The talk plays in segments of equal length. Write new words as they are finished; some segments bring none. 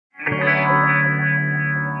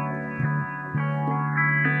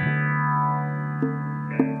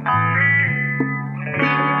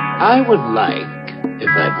I would like, if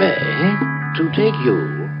I may, to take you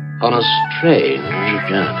on a strange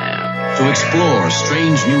journey. To explore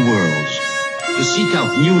strange new worlds. To seek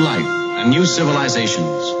out new life and new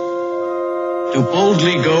civilizations. To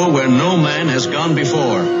boldly go where no man has gone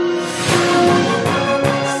before.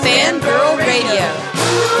 Fangirl Radio.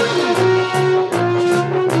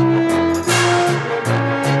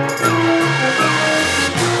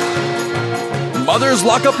 Mothers,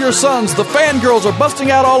 lock up your sons. The fangirls are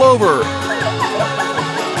busting out all over.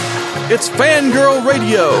 It's Fangirl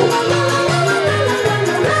Radio.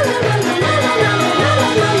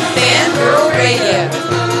 Fangirl Radio.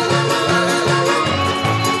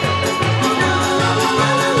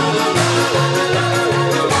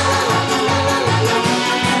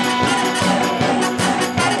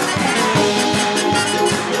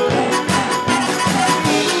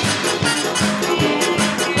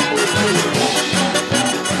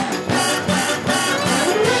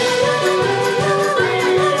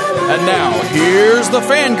 And now, here's the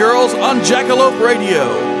Fangirls on Jackalope Radio.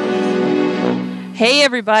 Hey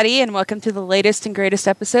everybody, and welcome to the latest and greatest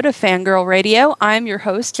episode of Fangirl Radio. I'm your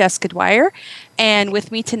host, Jessica Dwyer, and with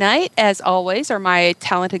me tonight, as always, are my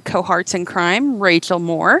talented cohorts in crime, Rachel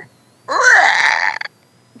Moore.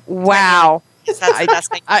 Wow. That's the best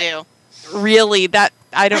thing to do. Really, that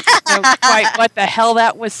I don't know quite what the hell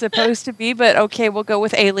that was supposed to be, but okay, we'll go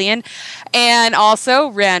with Alien. And also,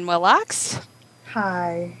 Ran Willox.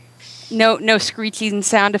 Hi. No screeching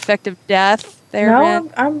sound effect of death there, No,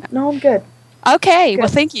 Ran? I'm good. Okay, Good. well,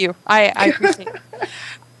 thank you. I appreciate it.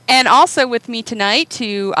 And also with me tonight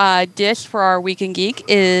to dish for our Weekend Geek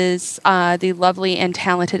is the lovely and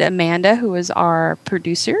talented Amanda, who is our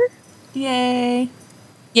producer. Yay.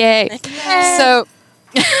 Yay. Yay. So,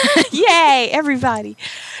 yay, everybody.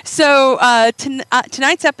 So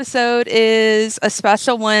tonight's episode is a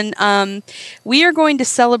special one. We are going to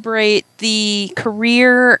celebrate the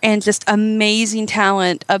career and just amazing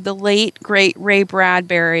talent of the late, great Ray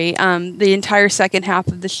Bradbury. The entire second half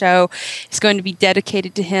of the show is going to be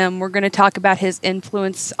dedicated to him. We're going to talk about his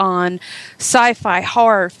influence on sci-fi,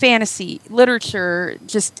 horror, fantasy, literature,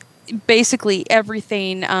 just basically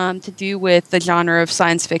everything to do with the genre of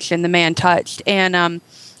science fiction the man touched, and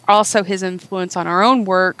also his influence on our own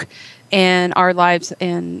work and our lives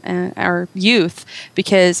and our youth,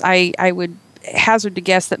 because I would hazard to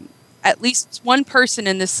guess that at least one person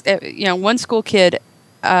in this, one school kid,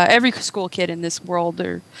 every school kid in this world,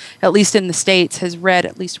 or at least in the States, has read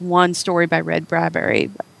at least one story by Ray Bradbury.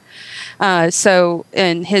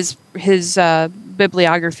 And his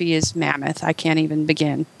bibliography is mammoth. I can't even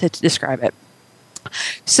begin to describe it.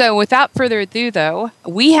 So without further ado, though,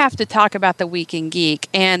 we have to talk about the Weekend Geek.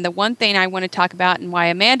 And the one thing I want to talk about, and why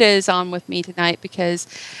Amanda is on with me tonight, because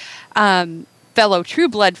fellow True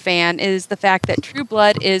Blood fan, is the fact that True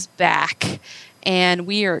Blood is back. And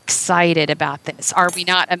we are excited about this. Are we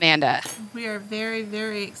not, Amanda? We are very,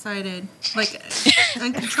 very excited. Like,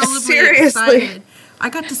 uncontrollably Seriously. excited. I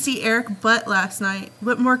got to see Eric Butt last night.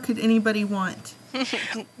 What more could anybody want?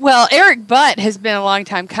 Well, Eric Butt has been a long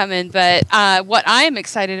time coming, but what I am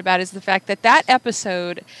excited about is the fact that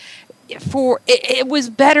episode, it was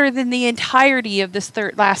better than the entirety of this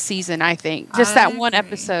last season, I think. Just that one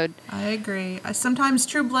episode. I agree. Sometimes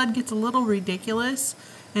True Blood gets a little ridiculous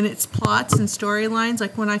in its plots and storylines.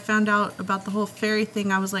 Like when I found out about the whole fairy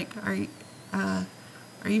thing, I was like, are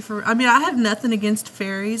you for... I mean, I have nothing against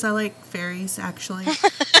fairies. I like fairies, actually.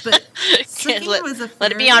 But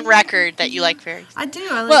let it be on record that you like fairies. I do.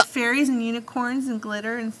 I like fairies and unicorns and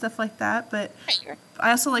glitter and stuff like that. But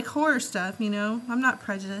I also like horror stuff, I'm not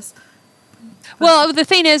prejudiced. Well, the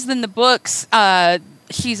thing is, in the books,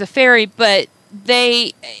 she's a fairy, but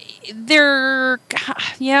they're,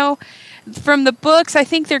 from the books, I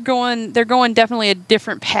think they're going definitely a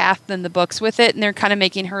different path than the books with it, and they're kind of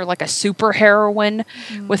making her like a super heroine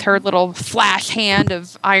with her little flash hand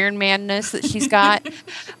of Iron Man-ness that she's got.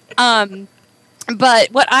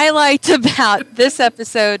 But what I liked about this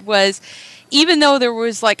episode was, even though there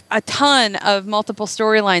was like a ton of multiple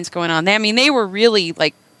storylines going on, they were really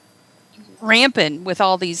like rampant with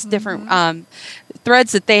all these different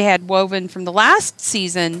threads that they had woven from the last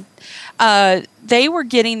season. They were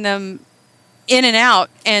getting them in and out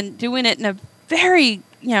and doing it in a very,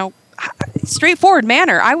 straightforward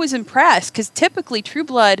manner. I was impressed, because typically True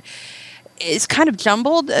Blood is kind of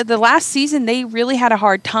jumbled. The last season, they really had a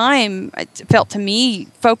hard time, it felt to me,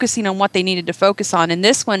 focusing on what they needed to focus on. And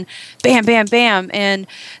this one, bam, bam, bam. And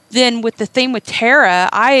then with the thing with Tara,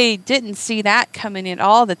 I didn't see that coming at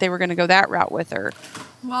all, that they were going to go that route with her.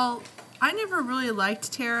 Well, I never really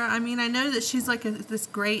liked Tara. I mean, I know that she's like this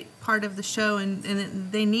great part of the show, and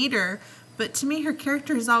they need her. but to me her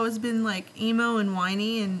character has always been like emo and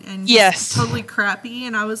whiny and Yes. totally crappy.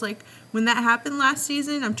 And I was like, when that happened last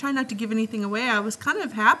season, I'm trying not to give anything away, I was kind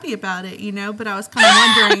of happy about it, but I was kind of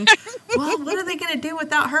wondering, well, what are they going to do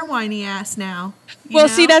without her whiny ass now? Well,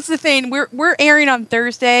 see, that's the thing. We're airing on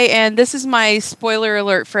Thursday, and this is my spoiler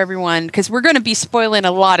alert for everyone, because we're going to be spoiling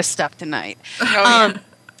a lot of stuff tonight.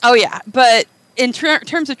 Oh yeah. But in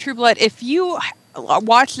terms of True Blood, if you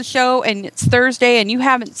watch the show and it's Thursday and you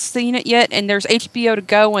haven't seen it yet, and there's HBO to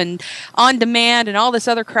go and on demand and all this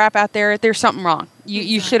other crap out there, there's something wrong.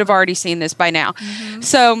 You should have already seen this by now. Mm-hmm.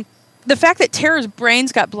 So the fact that Tara's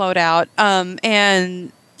brains got blown out,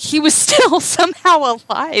 and she was still somehow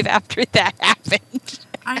alive after that happened.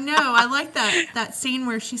 I know. I like that scene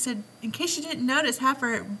where she said, in case you didn't notice, half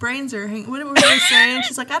her brains are hanging. What were they saying?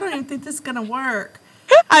 She's like, I don't even think this is going to work.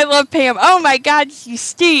 I love Pam. Oh my God, she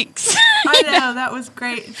stinks. I know, that was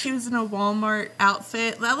great. She was in a Walmart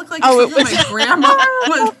outfit. That looked like something my grandma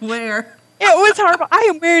would wear. It was horrible. I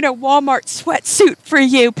am wearing a Walmart sweatsuit for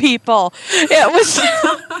you people. It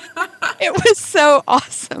was so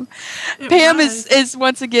awesome. Pam is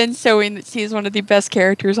once again showing that she is one of the best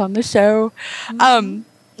characters on the show. Mm-hmm.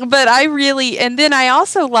 But and then I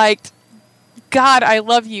also liked, God, I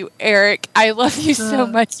love you, Eric. I love you so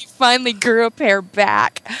much. You finally grew a pair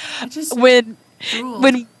back. Not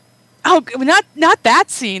that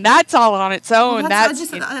scene. That's all on its own. Well,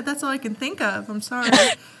 that's all I can think of. I'm sorry.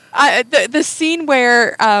 The scene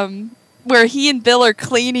where he and Bill are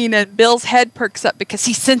cleaning and Bill's head perks up because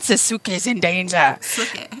he senses Suke is in danger.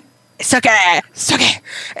 Suke.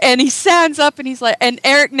 And he stands up and he's like, and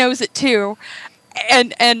Eric knows it too.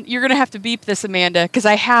 And you're going to have to beep this, Amanda, because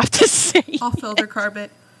I have to say I'll filter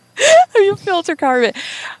carpet. You filter carpet.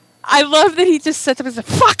 I love that he just sets up as a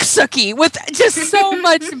fuck Suki with just so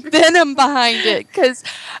much venom behind it because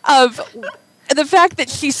of the fact that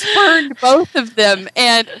she spurned both of them,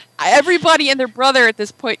 and everybody and their brother at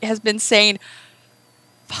this point has been saying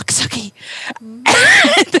fuck Suki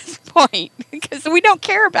at this point because we don't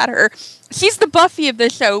care about her. She's the Buffy of the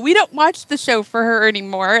show. We don't watch the show for her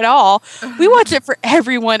anymore at all. We watch it for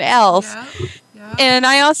everyone else. Yeah. And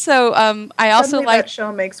I also Suddenly like that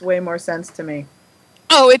show makes way more sense to me.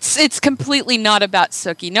 Oh, it's completely not about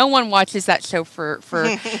Suki. No one watches that show for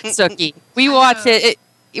Suki. We watch it.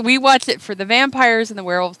 We watch it for the vampires and the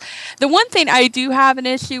werewolves. The one thing I do have an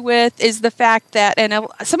issue with is the fact that, and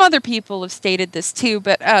some other people have stated this too,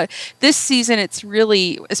 but this season it's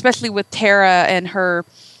really, especially with Tara and her,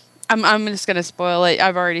 I'm just going to spoil it.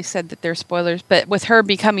 I've already said that they're spoilers, but with her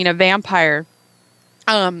becoming a vampire,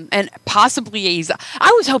 and possibly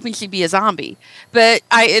I was hoping she'd be a zombie, but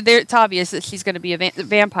it's obvious that she's going to be a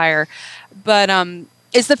vampire. But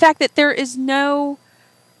is the fact that there are no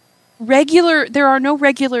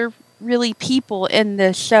regular really people in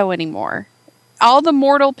the show anymore. All the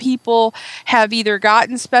mortal people have either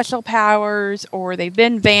gotten special powers or they've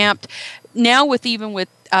been vamped. Now with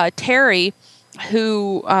Terry,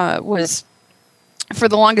 who was for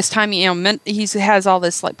the longest time, he has all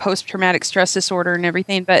this like post-traumatic stress disorder and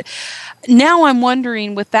everything. But now I'm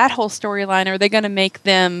wondering, with that whole storyline, are they going to make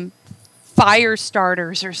them fire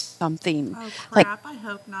starters or something? Oh crap! I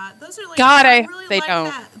hope not. Those are like God. I really they like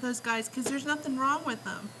don't. Those guys, because there's nothing wrong with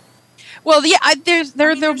them. Well, yeah, there's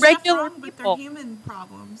the regular wrong with people. their human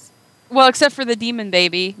problems. Well, except for the demon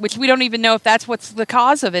baby, which we don't even know if that's what's the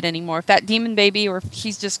cause of it anymore. If that demon baby, or if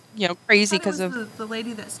she's just crazy because of the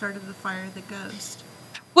lady that started the fire, the ghost.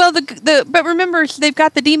 Well, but remember, they've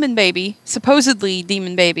got the demon baby, supposedly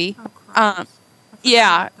demon baby. Oh, crap.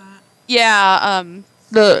 Yeah,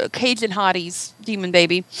 the Cajun Hotties demon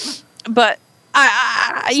baby, but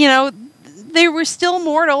they were still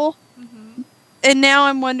mortal, and now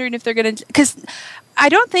I'm wondering if they're gonna, because I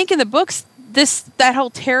don't think in the books that whole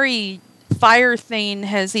Terry fire thing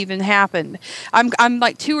has even happened. I'm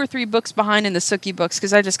like 2 or 3 books behind in the Suki books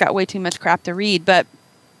because I just got way too much crap to read, but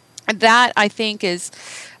that I think is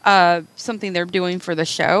something they're doing for the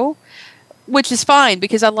show, which is fine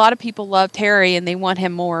because a lot of people love Terry and they want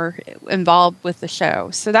him more involved with the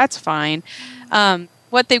show. So that's fine.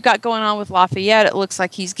 What they've got going on with Lafayette, it looks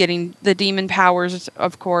like he's getting the demon powers,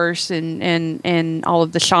 of course, and all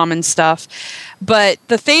of the shaman stuff. But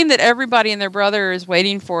the thing that everybody and their brother is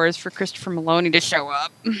waiting for is for Christopher Maloney to show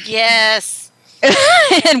up. Yes.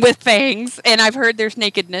 And with fangs. And I've heard there's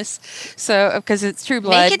nakedness. So, because it's True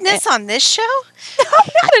Blood. Nakedness on this show? No,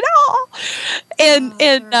 not at all.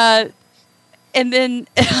 And then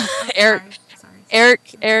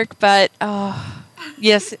Eric Butt. Oh,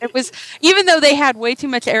 yes, it was. Even though they had way too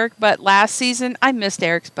much Eric Butt last season, I missed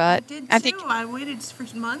Eric's Butt. I did too. I waited for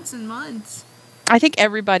months and months. I think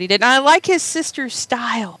everybody did. And I like his sister's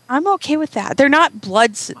style. I'm okay with that. They're not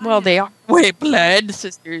blood. Well, they are blood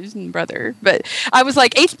sisters and brother. But I was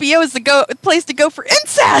like, HBO is the place to go for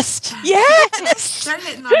incest. Yes. They're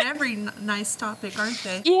hitting on every nice topic, aren't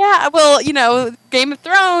they? Yeah. Well, Game of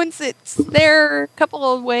Thrones. It's there a couple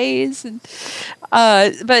of ways, and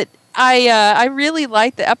but I really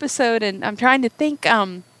liked the episode, and I'm trying to think.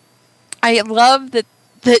 I love that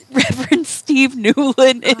Reverend Steve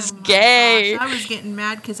Newland is gay. Gosh, I was getting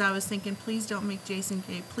mad because I was thinking, please don't make Jason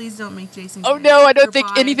gay. Please don't make Jason gay. Oh, no, I don't think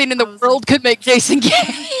anything in the world could make Jason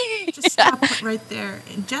gay. Just stop it right there.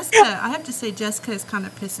 And Jessica, I have to say, Jessica is kind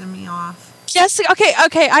of pissing me off. Jessica,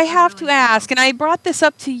 okay, I have to ask, and I brought this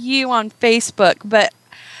up to you on Facebook, but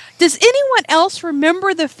does anyone else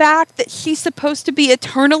remember the fact that she's supposed to be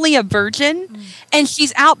eternally a virgin, and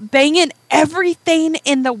she's out banging everything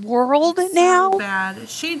in the world now? So bad.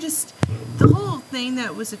 The whole thing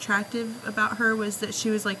that was attractive about her was that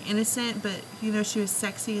she was like innocent, but she was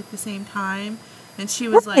sexy at the same time, and she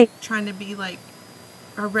was like trying to be like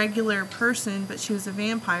a regular person, but she was a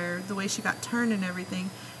vampire. The way she got turned and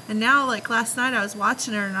everything. And now, like last night, I was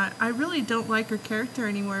watching her, and I really don't like her character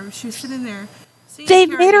anymore. She was sitting there. They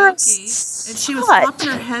made her and she was flopping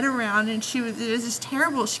her head around, and it was just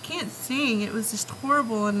terrible. She can't sing. It was just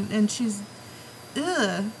horrible, and she's,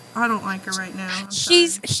 I don't like her right now.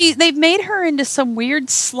 They've made her into some weird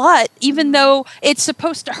slut, even though it's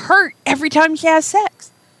supposed to hurt every time she has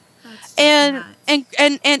sex, and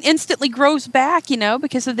instantly grows back,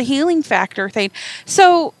 because of the healing factor thing.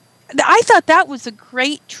 So I thought that was a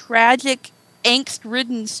great, tragic,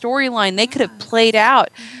 angst-ridden storyline they could have played out.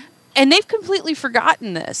 And they've completely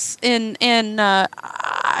forgotten this, and now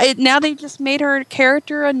they've just made her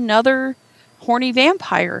character another horny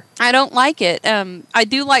vampire. I don't like it. I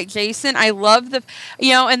do like Jason. I love and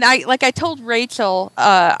I told Rachel,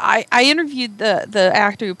 I interviewed the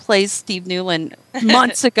actor who plays Steve Newland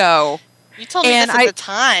months ago. You told me this at the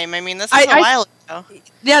time. I mean, this was a while ago.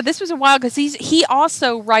 Yeah, this was a while because he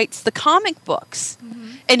also writes the comic books,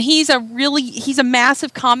 and he's a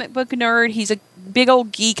massive comic book nerd. He's a big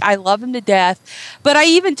old geek. I love him to death. But I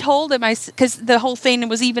even told him, because the whole thing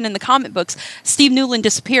was even in the comic books, Steve Newland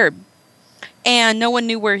disappeared. And no one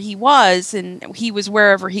knew where he was, and he was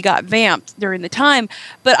wherever he got vamped during the time.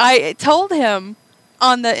 But I told him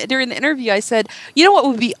during the interview, I said, what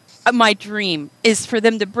would be my dream is for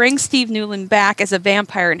them to bring Steve Newland back as a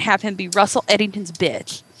vampire and have him be Russell Eddington's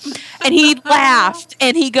bitch. And he laughed,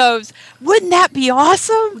 and he goes, wouldn't that be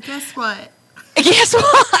awesome? Well, guess what?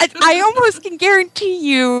 I almost can guarantee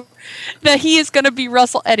you that he is going to be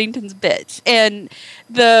Russell Eddington's bitch. And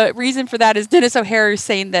the reason for that is Dennis O'Hare is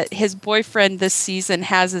saying that his boyfriend this season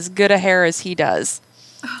has as good a hair as he does.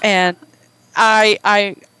 And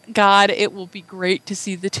God, it will be great to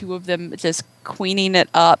see the two of them just queening it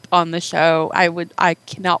up on the show. I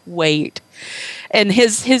cannot wait. And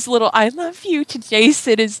his little "I love you" to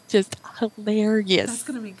Jason is just hilarious. That's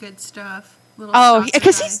going to be good stuff.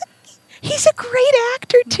 Because he's a great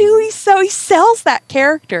actor too. He sells that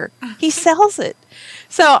character. He sells it.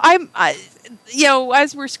 So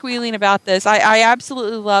as we're squealing about this, I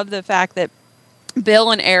absolutely love the fact that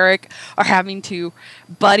Bill and Eric are having to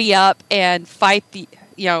buddy up and fight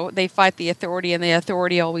they fight the Authority, and the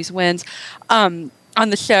Authority always wins on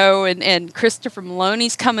the show. And Christopher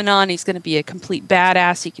Maloney's coming on. He's going to be a complete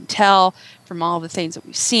badass. You can tell from all the things that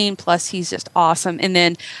we've seen. Plus, he's just awesome. And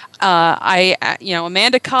then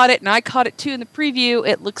Amanda caught it, and I caught it too in the preview.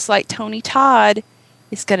 It looks like Tony Todd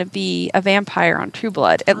is going to be a vampire on True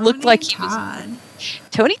Blood. It looked like he was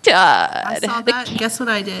Tony Todd. I saw that. Guess what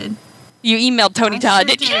I did? You emailed Tony Todd,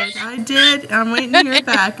 didn't you? I did. I'm waiting to hear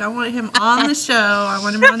back. I want him on the show. I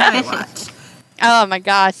want him on Night Watch. Oh my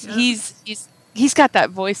gosh, Yep. He's got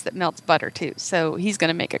that voice that melts butter too. So he's going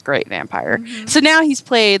to make a great vampire. So now he's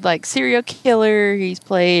played like serial killer. He's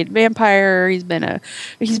played vampire. He's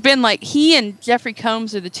been like, he and Jeffrey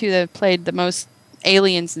Combs are the two that have played the most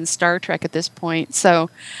aliens in Star Trek at this point.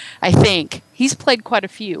 So I think he's played quite a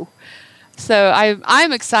few. So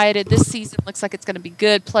I'm excited. This season looks like it's going to be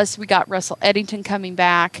good. Plus, we got Russell Eddington coming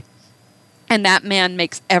back, and that man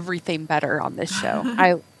makes everything better on this show.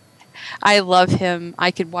 I love him. I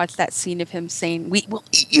could watch that scene of him saying, "We will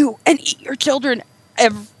eat you and eat your children,"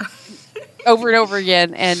 over and over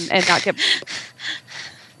again, and not get.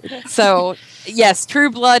 So yes, True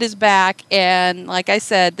Blood is back, and like I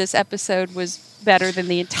said, this episode was better than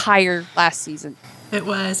the entire last season. It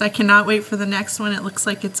was. I cannot wait for the next one. It looks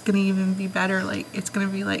like it's going to even be better. Like, it's going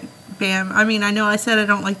to be like, bam. I mean, I know I said I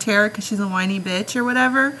don't like Tara because she's a whiny bitch or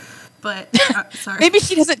whatever, but, sorry. Maybe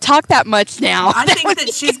she doesn't talk that much now. I think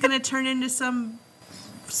that she's going to turn into some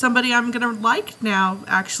somebody I'm going to like now,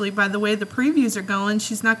 actually, by the way the previews are going.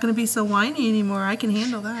 She's not going to be so whiny anymore. I can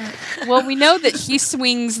handle that. Well, we know that she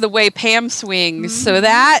swings the way Pam swings, so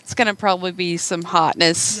that's going to probably be some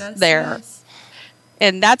hotness there. Yes.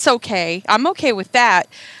 And that's okay. I'm okay with that.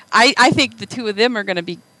 I think the two of them are going to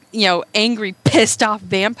be, angry, pissed off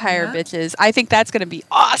vampire bitches. I think that's going to be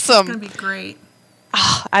awesome. It's going to be great.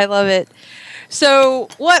 Oh, I love it. So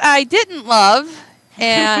what I didn't love,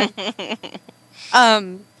 and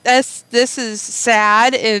this is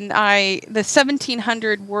sad, and the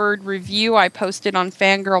 1,700 word review I posted on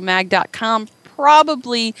fangirlmag.com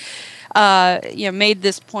probably made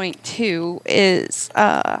this point too, is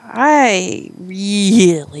I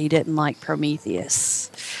really didn't like Prometheus.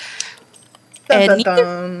 And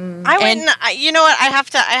I wouldn't. You know what? I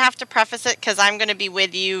have to preface it because I'm going to be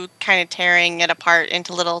with you, kind of tearing it apart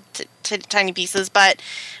into little tiny pieces. But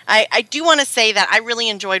I do want to say that I really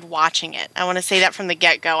enjoyed watching it. I want to say that from the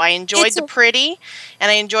get-go. I enjoyed the pretty, and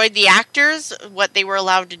I enjoyed the actors, what they were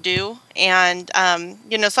allowed to do, and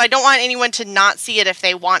so I don't want anyone to not see it if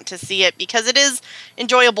they want to see it, because it is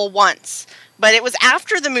enjoyable once. But it was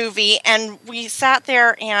after the movie, and we sat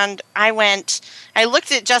there, and I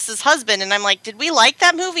looked at Jess's husband, and I'm like, did we like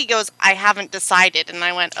that movie? He goes, I haven't decided. And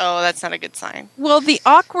I went, oh, that's not a good sign. Well, the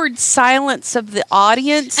awkward silence of the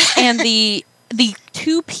audience and the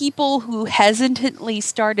two people who hesitantly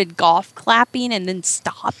started golf clapping and then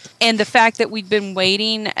stopped, and the fact that we'd been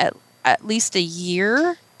waiting at least a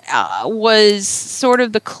year was sort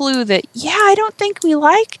of the clue that, I don't think we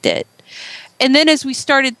liked it. And then as we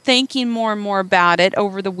started thinking more and more about it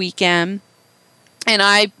over the weekend, and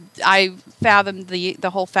I fathomed the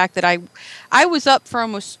whole fact that I was up for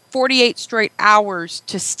almost 48 straight hours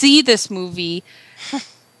to see this movie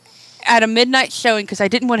at a midnight showing because I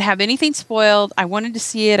didn't want to have anything spoiled. I wanted to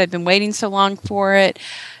see it. I'd been waiting so long for it.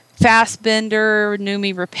 Fassbender,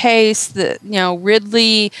 Noomi Rapace,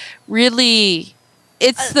 Ridley, really,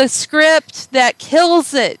 it's the script that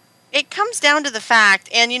kills it. It comes down to the fact,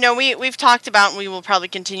 and we've talked about, and we will probably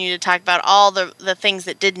continue to talk about all the things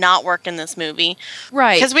that did not work in this movie.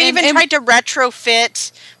 Right. Because we even tried to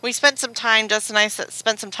retrofit. We spent some time, Jess and I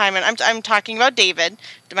spent some time, and I'm talking about David,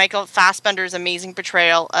 Michael Fassbender's amazing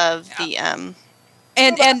portrayal of the...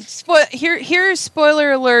 here's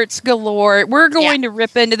spoiler alerts galore. We're going to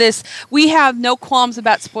rip into this. We have no qualms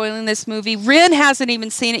about spoiling this movie. Rin hasn't even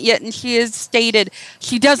seen it yet, and she has stated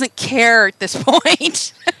she doesn't care at this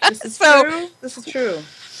point. This is true. This is true.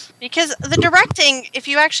 Because the directing, if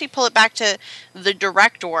you actually pull it back to the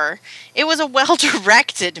director, it was a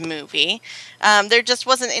well-directed movie. There just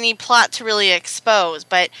wasn't any plot to really expose.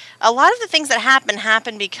 But a lot of the things that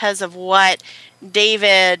happened because of what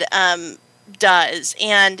David... does,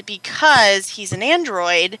 and because he's an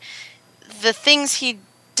android, the things he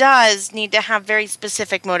does need to have very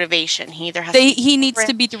specific motivation. He either has he needs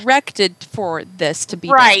to be directed for this to be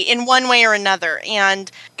right done. In one way or another.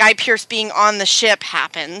 And Guy Pearce being on the ship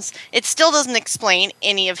happens. It still doesn't explain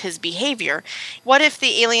any of his behavior. What if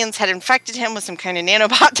the aliens had infected him with some kind of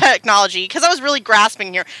nanobot technology? Because I was really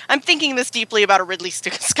grasping here. I'm thinking this deeply about a Ridley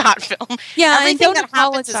Scott film. Yeah, everything that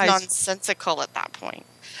happens is nonsensical at that point.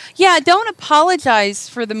 Yeah, don't apologize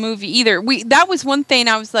for the movie either. That was one thing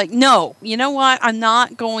I was like, no, you know what? I'm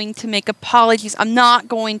not going to make apologies. I'm not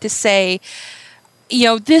going to say,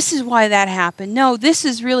 this is why that happened. No, there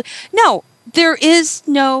is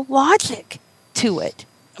no logic to it.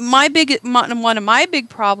 One of my big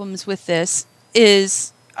problems with this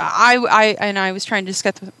is I was trying to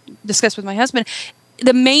discuss with my husband.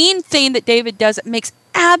 The main thing that David does that makes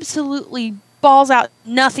absolutely balls out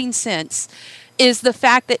nothing sense is the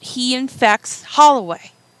fact that he infects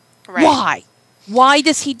Holloway. Right. Why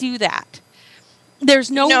does he do that? There's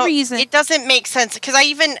no reason. It doesn't make sense, because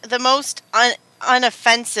the most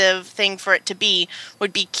unoffensive thing for it to be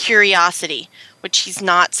would be curiosity, which he's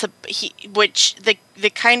not.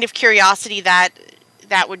 The kind of curiosity that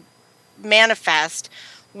would manifest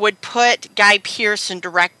would put Guy Pearce in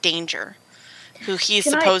direct danger, who he's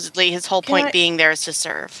supposedly his whole point being there is to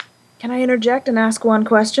serve. Can I interject and ask one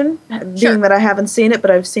question? Sure. Being that I haven't seen it, but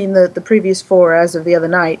I've seen the previous 4 as of the other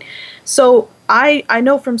night. So I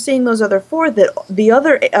know from seeing those other 4 that the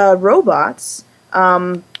other robots,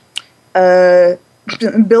 Bilbo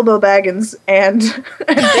Baggins and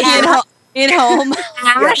in home,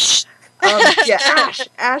 Ash,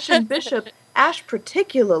 Ash and Bishop. Ash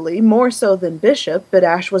particularly, more so than Bishop, but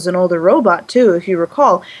Ash was an older robot too, if you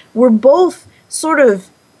recall, were both sort of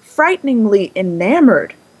frighteningly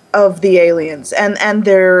enamored of the aliens and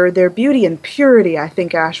their beauty and purity. I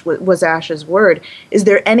think was Ash's word. Is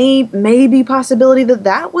there any maybe possibility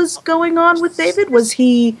that was going on with David? Was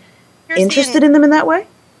he interested in them in that way?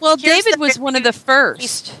 Well, here's David the was one of the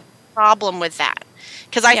first. problem with that.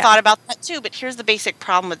 Because I Yeah. thought about that too, but here's the basic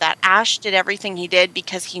problem with that. Ash did everything he did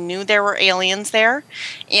because he knew there were aliens there,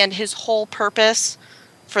 and his whole purpose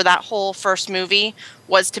for that whole first movie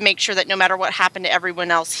was to make sure that no matter what happened to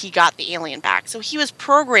everyone else, he got the alien back. So he was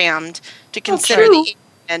programmed to consider true. the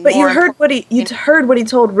alien But you more heard what he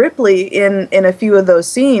told Ripley in a few of those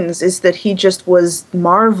scenes is that he just was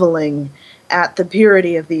marveling at the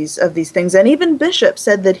purity of these things. And even Bishop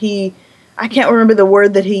said that I can't remember the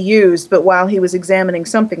word that he used, but while he was examining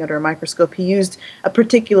something under a microscope, he used a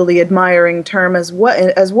particularly admiring term as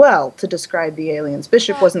well to describe the aliens.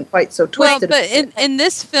 Bishop wasn't quite so Well, twisted. but in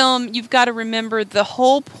this film, you've got to remember the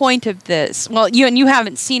whole point of this. Well, you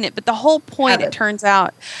haven't seen it, but the whole point, it turns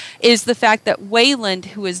out, is the fact that Wayland,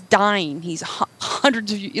 who is dying, he's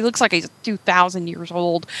hundreds of. It looks like he's 2,000 years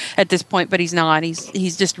old at this point, but he's not.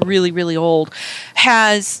 He's just really, really old.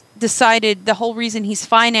 Has decided the whole reason he's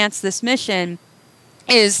financed this mission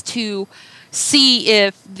is to see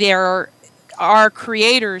if our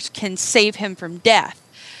creators can save him from death.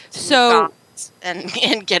 So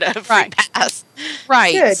and get a free pass.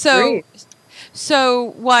 Right. Good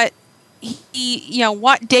So what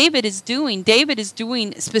what David is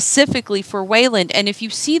doing specifically for Wayland. And if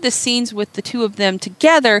you see the scenes with the two of them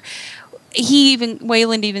together,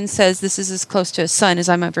 Wayland even says, this is as close to a son as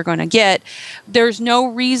I'm ever going to get. There's no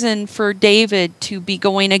reason for David to be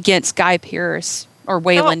going against Guy Pearce or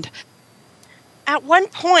Wayland. At one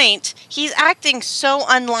point, he's acting so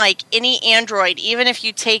unlike any android, even if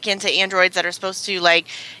you take into androids that are supposed to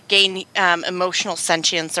gain emotional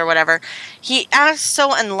sentience or whatever. He acts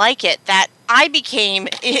so unlike it that I became,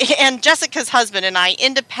 and Jessica's husband and I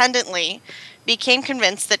independently became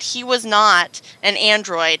convinced that he was not an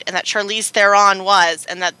android and that Charlize Theron was,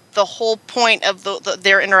 and that the whole point of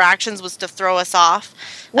their interactions was to throw us off.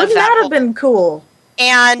 Wouldn't that have been cool?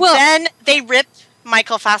 And then they ripped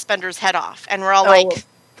Michael Fassbender's head off, and we're all like,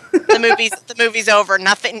 the movie's over.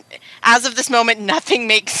 Nothing, as of this moment, nothing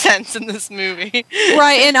makes sense in this movie.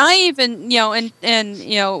 Right, and I even,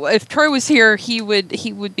 if Troy was here, he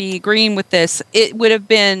would be agreeing with this. It would have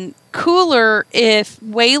been cooler if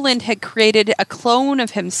Wayland had created a clone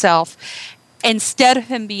of himself instead of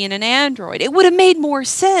him being an android. It would have made more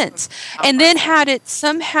sense. And then had it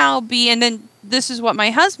somehow be, and then this is what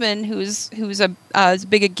my husband, who's as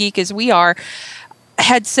big a geek as we are,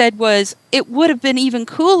 had said was, it would have been even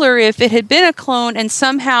cooler if it had been a clone and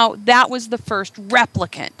somehow that was the first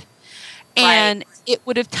replicant. And it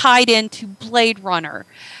would have tied into Blade Runner.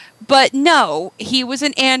 But no, he was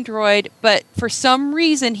an android, but for some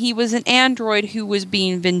reason he was an android who was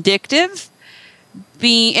being vindictive,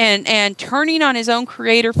 and turning on his own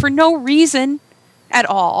creator for no reason at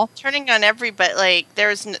all. Turning on everybody,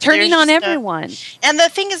 turning on everyone. And the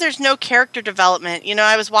thing is, there's no character development.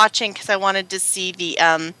 I was watching, because I wanted to see the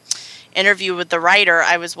interview with the writer.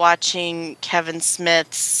 I was watching Kevin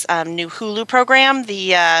Smith's new Hulu program,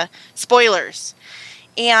 the Spoilers.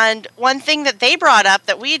 And one thing that they brought up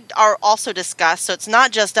that we are also discussed, so it's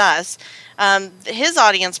not just us, his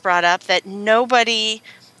audience brought up that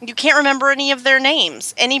you can't remember any of their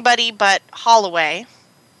names, anybody but Holloway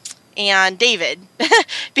and David,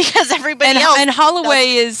 because everybody else. And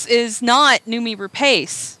Holloway is not Noomi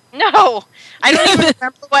Rapace. No, I don't even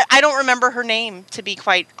remember I don't remember her name, to be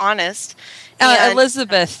quite honest.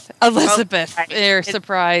 Elizabeth.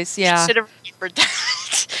 Surprise. Yeah. Should have remembered that.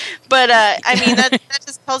 But that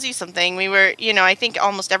just tells you something. We were, I think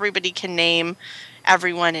almost everybody can name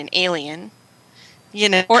everyone an alien.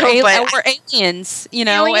 Or aliens. Aliens.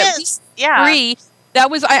 At least 3.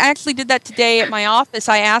 I actually did that today at my office.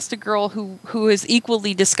 I asked a girl who is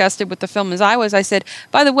equally disgusted with the film as I was. I said,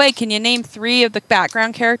 by the way, can you name 3 of the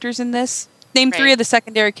background characters in this? Name 3 of the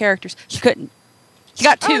secondary characters. She couldn't. She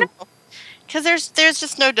got 2. Because there's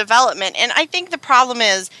just no development. And I think the problem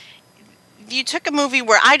is, you took a movie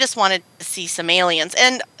where I just wanted to see some aliens.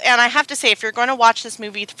 And I have to say, if you're going to watch this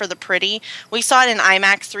movie for the pretty, we saw it in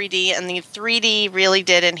IMAX 3D, and the 3D really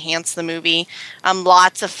did enhance the movie.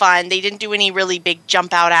 Lots of fun. They didn't do any really big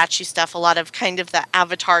jump out at you stuff, a lot of kind of the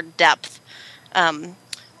Avatar depth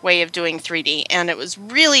way of doing 3D. And it was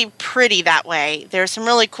really pretty that way. There's some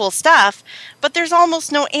really cool stuff, but there's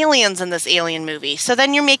almost no aliens in this alien movie. So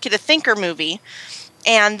then you make it a thinker movie,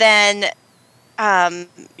 and then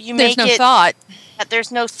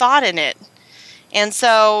there's no thought in it. And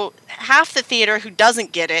so half the theater who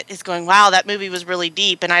doesn't get it is going, wow, that movie was really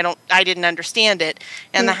deep and I didn't understand it.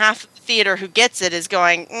 And the half of the theater who gets it is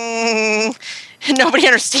going, nobody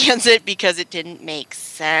understands it because it didn't make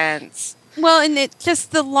sense. Well, and it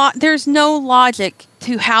just there's no logic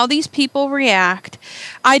to how these people react.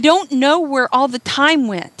 I don't know where all the time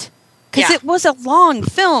went because it was a long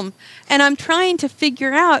film, and I'm trying to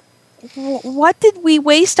figure out what did we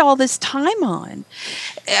waste all this time on.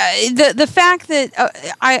 The fact that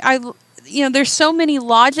I there's so many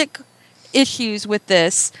logic issues with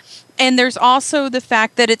this. And there's also the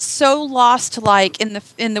fact that it's so lost, like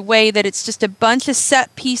in the way that it's just a bunch of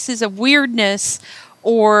set pieces of weirdness,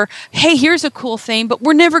 or hey, here's a cool thing, but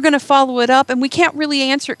we're never going to follow it up, and we can't really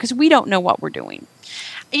answer it because we don't know what we're doing.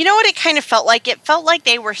 You know what it kind of felt like? It felt like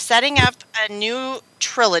they were setting up a new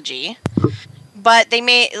trilogy, but they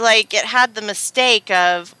made it had the mistake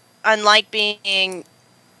of, unlike being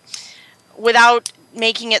without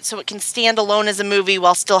making it so it can stand alone as a movie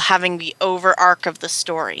while still having the over arc of the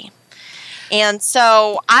story. And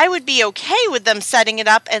so I would be okay with them setting it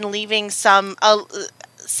up and leaving some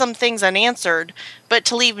things unanswered, but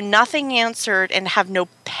to leave nothing answered and have no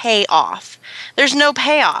payoff. There's no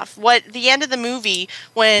payoff. The end of the movie,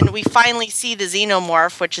 when we finally see the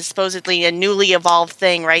xenomorph, which is supposedly a newly evolved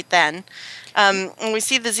thing right then, when we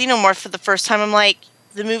see the xenomorph for the first time, I'm like,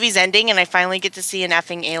 the movie's ending and I finally get to see an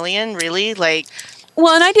effing alien? Really?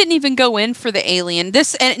 Well, and I didn't even go in for the alien.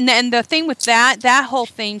 This and the thing with that whole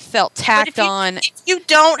thing felt tacked on. If you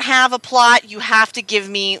don't have a plot, you have to give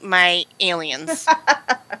me my aliens.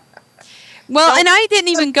 Well, and I didn't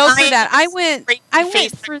even go for that. I went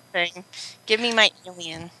for thing. Give me my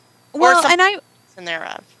alien. Well, or and I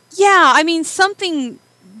thereof. Yeah, I mean something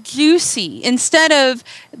juicy instead of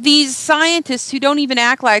these scientists who don't even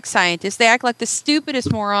act like scientists. They act like the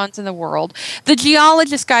stupidest morons in the world. The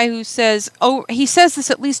geologist guy who says, he says this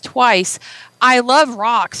at least twice, I love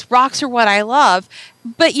rocks. Rocks are what I love.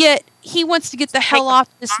 But yet he wants to get the hell off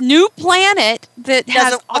this new planet that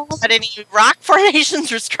has all any rock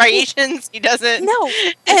formations or striations. He doesn't. No.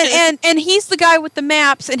 And he's the guy with the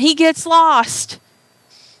maps, and he gets lost.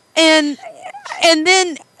 And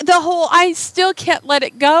then I still can't let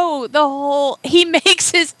it go. He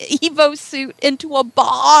makes his Evo suit into a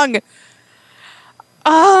bong.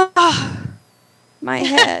 My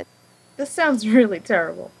head. This sounds really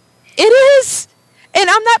terrible. It is. And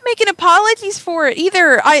I'm not making apologies for it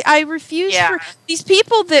either. I refuse for these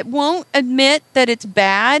people that won't admit that it's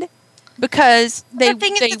bad because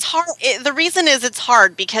it's hard. The reason is it's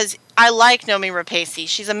hard because I like Noomi Rapace.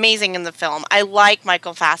 She's amazing in the film. I like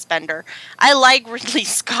Michael Fassbender. I like Ridley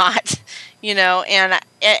Scott.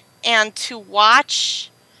 And to watch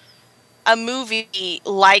a movie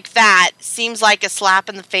like that seems like a slap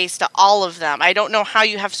in the face to all of them. I don't know how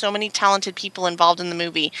you have so many talented people involved in the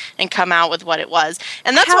movie and come out with what it was.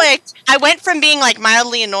 And that's why I went from being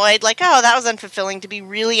mildly annoyed, that was unfulfilling, to be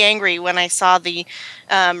really angry when I saw the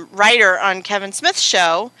writer on Kevin Smith's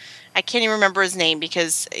show. I can't even remember his name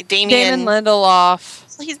because Damon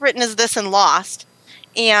Lindelof. He's written as this and Lost.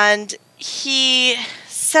 And he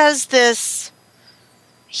says this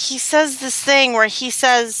thing where he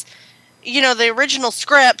says, the original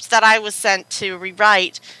script that I was sent to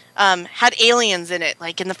rewrite had aliens in it,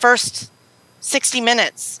 in the first 60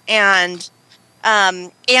 minutes. And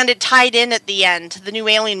it tied in at the end to the new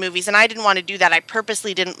Alien movies. And I didn't want to do that. I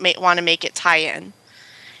purposely didn't want to make it tie in.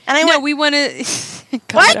 And we want to...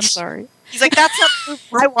 God, what? I'm sorry. He's like, that's not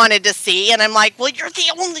what I wanted to see. And I'm like, well, you're the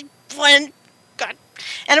only one. God.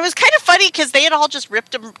 And it was kind of funny because they had all just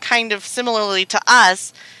ripped him kind of similarly to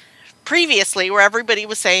us previously, where everybody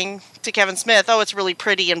was saying to Kevin Smith, oh, it's really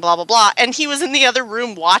pretty and blah, blah, blah. And he was in the other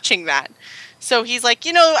room watching that. So he's like,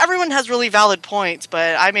 everyone has really valid points,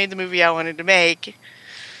 but I made the movie I wanted to make.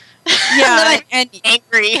 Yeah. and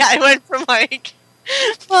angry. I went from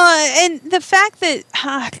well, and the fact that,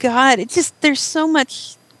 God, it's just, there's so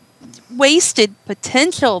much wasted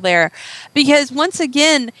potential there. Because once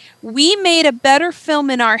again, we made a better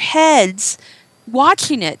film in our heads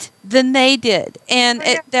watching it than they did. And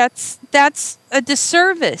that's a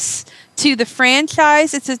disservice to the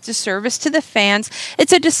franchise. It's a disservice to the fans.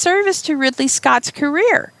 It's a disservice to Ridley Scott's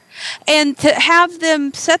career. And to have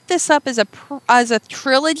them set this up as a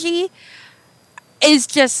trilogy is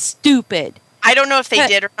just stupid. I don't know if they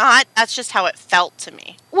did or not. That's just how it felt to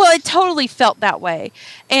me. Well, it totally felt that way,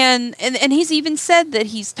 and he's even said that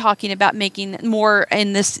he's talking about making more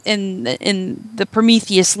in the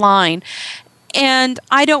Prometheus line, and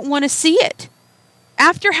I don't want to see it.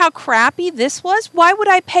 After how crappy this was, why would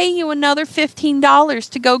I pay you another $15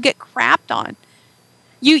 to go get crapped on?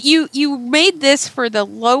 You made this for the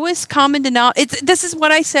lowest common denominator. This is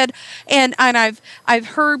what I said, and I've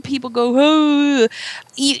heard people go, oh,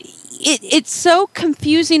 it's so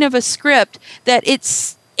confusing of a script that it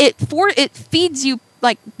feeds you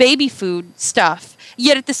like baby food stuff.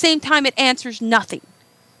 yet at the same time it answers nothing.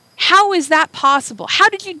 How is that possible? How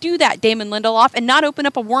did you do that, Damon Lindelof, and not open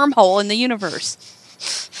up a wormhole in the universe?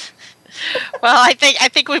 Well, I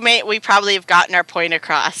think we probably have gotten our point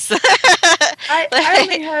across. I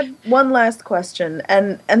only had one last question,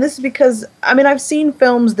 and this is because, I mean, I've seen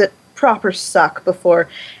films that proper suck before,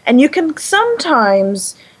 and you can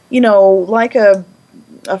sometimes, like a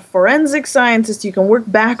forensic scientist, you can work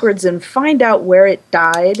backwards and find out where it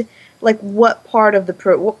died. Like, what part of the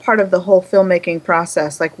whole filmmaking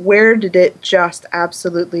process, like, where did it just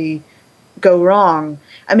absolutely go wrong?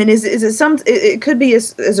 I mean, is it it could be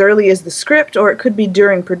as early as the script, or it could be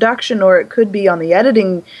during production, or it could be on the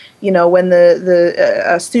editing, when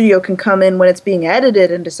the studio can come in when it's being edited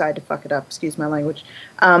and decide to fuck it up, excuse my language.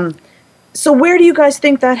 So where do you guys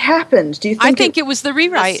think that happened? Do you think I think it was the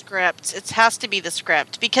rewrite. The script. It has to be the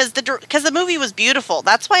script because the movie was beautiful.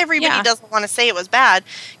 That's why everybody doesn't want to say it was bad,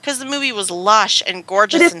 because the movie was lush and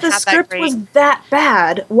gorgeous. But if and the had script that was that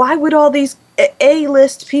bad, why would all these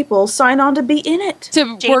A-list people sign on to be in it?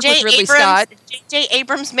 To work with Ridley Scott. J.J.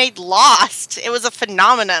 Abrams made Lost. It was a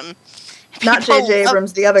phenomenon. Not J.J.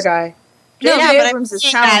 Abrams, the other guy. J.J. Abrams is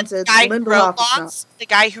talented. Lindelof is not. The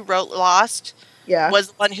guy who wrote Lost. Yeah. Was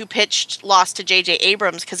the one who pitched Lost to J.J.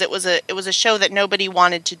 Abrams because it was a show that nobody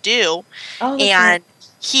wanted to do, and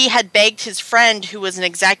he had begged his friend who was an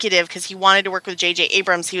executive because he wanted to work with J.J.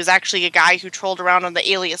 Abrams. He was actually a guy who trolled around on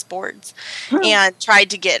the Alias boards and tried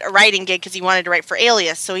to get a writing gig because he wanted to write for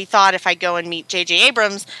Alias. So he thought, if I go and meet J.J.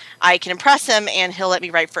 Abrams, I can impress him and he'll let me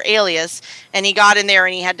write for Alias. And he got in there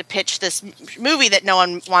and he had to pitch this movie that no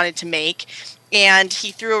one wanted to make. And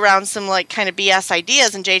he threw around some kind of BS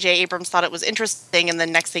ideas, and J.J. Abrams thought it was interesting. And the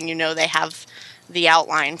next thing you know, they have the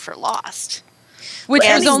outline for Lost, which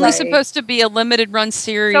was only supposed to be a limited run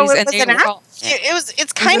series. So and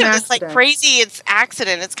it's kind of this crazy. It's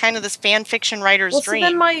accident. It's kind of this fan fiction writer's dream. So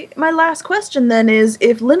then my last question then is: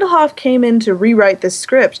 if Lindelof came in to rewrite this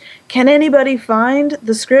script, can anybody find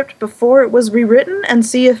the script before it was rewritten and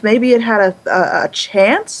see if maybe it had a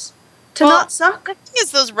chance to not suck? The thing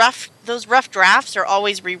is, those rough drafts are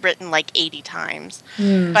always rewritten 80 times.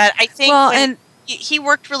 But I think he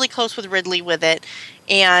worked really close with Ridley with it.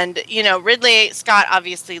 And, Ridley Scott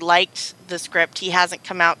obviously liked the script. He hasn't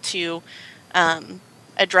come out to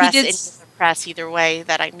address any of the press either way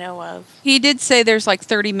that I know of. He did say there's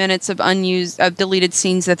 30 minutes of deleted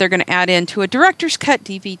scenes that they're going to add into a director's cut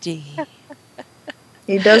DVD.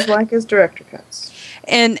 He does like his director cuts.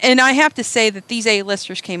 And I have to say that these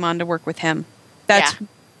A-listers came on to work with him. That's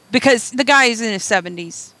because the guy is in his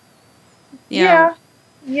 70s. Yeah.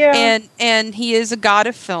 And he is a god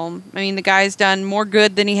of film. I mean, the guy's done more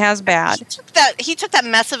good than he has bad. He took that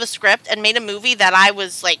mess of a script and made a movie that I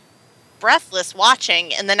was breathless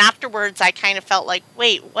watching, and then afterwards I kind of felt like,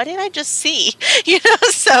 wait, what did I just see?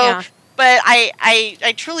 But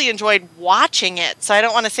I truly enjoyed watching it, so I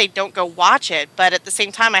don't want to say don't go watch it, but at the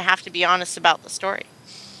same time I have to be honest about the story.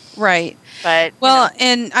 Right. But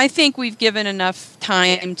and I think we've given enough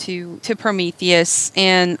time to Prometheus,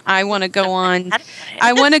 and I want to go on.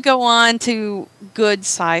 I want to go on to good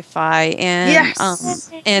sci-fi and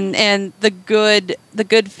and the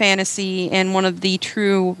good fantasy, and one of the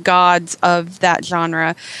true gods of that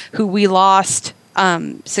genre, who we lost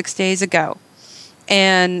 6 days ago.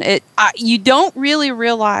 And you don't really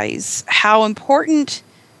realize how important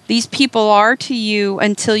these people are to you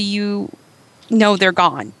until you know they're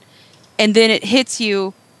gone. And then it hits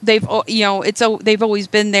you. They've always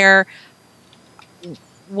been there.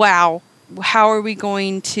 Wow, how are we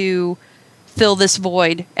going to fill this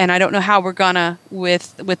void? And I don't know how we're gonna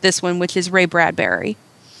with this one, which is Ray Bradbury.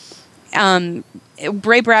 Ray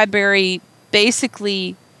Bradbury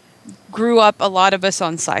basically grew up a lot of us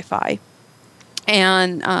on sci-fi,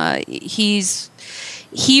 and he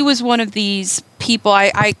was one of these people.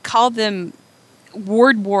 I call them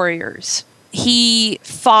word warriors. He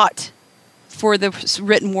fought for the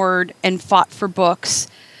written word and fought for books,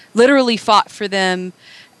 literally fought for them.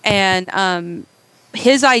 And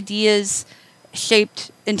his ideas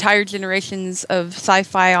shaped entire generations of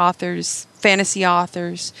sci-fi authors, fantasy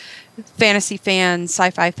fans,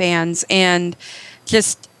 sci-fi fans. And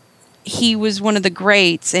just, he was one of the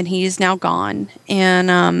greats, and he is now gone.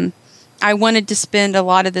 And I wanted to spend a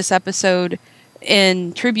lot of this episode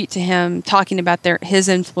in tribute to him, talking about his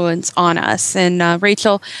influence on us. And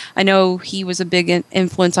Rachel, I know he was a big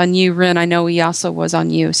influence on you. Ren, I know he also was on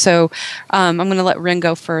you. So I'm going to let Ren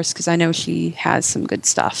go first, because I know she has some good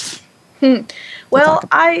stuff. Well,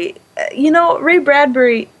 Ray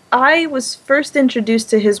Bradbury, I was first introduced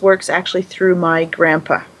to his works actually through my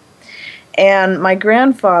grandpa. And my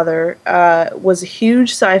grandfather was a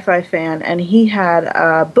huge sci-fi fan, and he had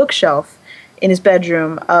a bookshelf in his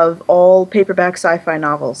bedroom of all paperback sci-fi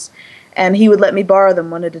novels. And he would let me borrow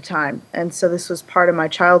them one at a time. And so this was part of my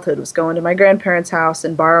childhood, was going to my grandparents' house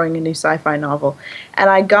and borrowing a new sci-fi novel. And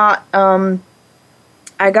I got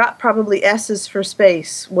probably S's for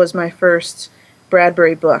Space was my first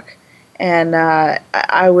Bradbury book. And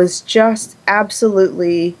I was just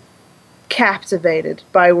absolutely captivated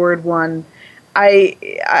by Word One.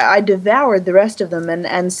 I devoured the rest of them,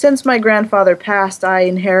 and since my grandfather passed, I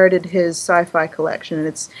inherited his sci-fi collection, and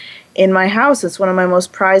it's in my house. It's one of my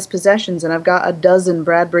most prized possessions, and I've got a dozen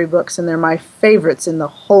Bradbury books, and they're my favorites in the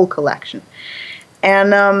whole collection.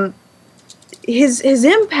 And his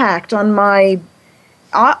impact on my,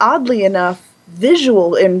 oddly enough,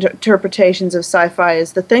 visual interpretations of sci-fi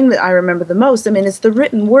is the thing that I remember the most. I mean, it's the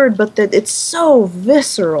written word, but that it's so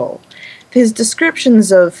visceral. His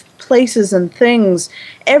descriptions of places and things,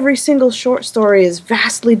 every single short story is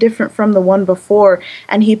vastly different from the one before,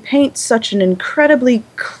 and he paints such an incredibly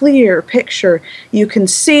clear picture. You can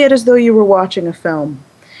see it as though you were watching a film.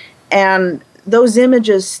 And those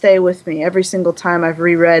images stay with me every single time I've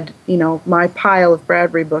reread, my pile of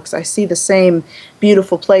Bradbury books. I see the same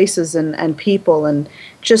beautiful places and people and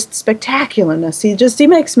just spectacularness. He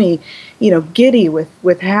makes me, giddy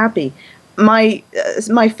with happy. My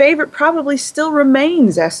favorite probably still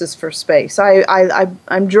remains S's for Space.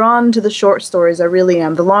 I'm drawn to the short stories. I really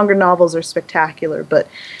am. The longer novels are spectacular, but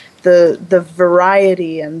the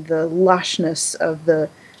variety and the lushness of the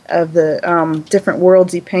different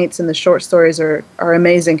worlds he paints in the short stories are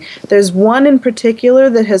amazing. There's one in particular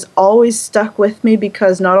that has always stuck with me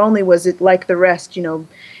because not only was it like the rest,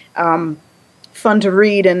 fun to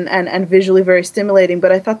read and visually very stimulating,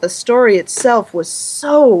 but I thought the story itself was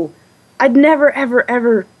so... I'd never, ever,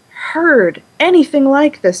 ever heard anything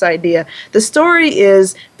like this idea. The story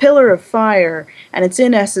is Pillar of Fire, and it's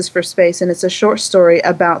in S's for Space, and it's a short story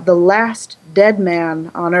about the last dead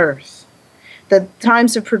man on Earth. The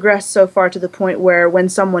times have progressed so far to the point where when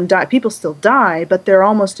someone dies, people still die, but they're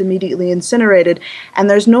almost immediately incinerated, and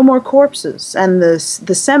there's no more corpses, and the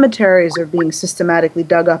cemeteries are being systematically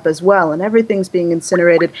dug up as well, and everything's being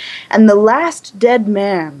incinerated. And the last dead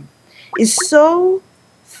man is so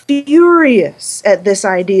furious at this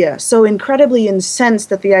idea, so incredibly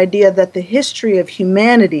incensed at the idea that the history of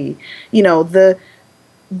humanity, I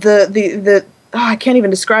can't even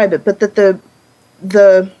describe it, but that the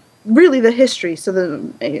history,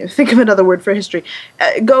 think of another word for history,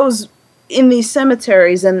 goes in these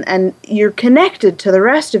cemeteries, and you're connected to the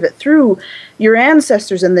rest of it through your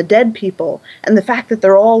ancestors and the dead people, and the fact that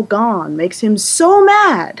they're all gone makes him so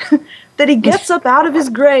mad that he gets up out of his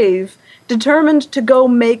grave determined to go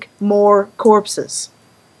make more corpses.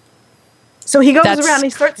 So he goes around and he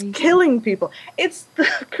starts killing people. It's the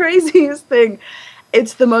craziest thing.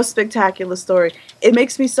 It's the most spectacular story. It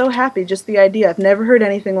makes me so happy, just the idea. I've never heard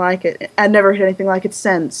anything like it. I've never heard anything like it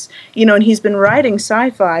since. And he's been writing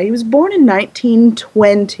sci-fi. He was born in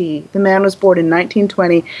 1920. The man was born in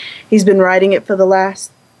 1920. He's been writing it for the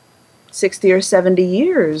last 60 or 70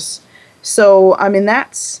 years. So, I mean,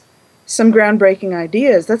 that's some groundbreaking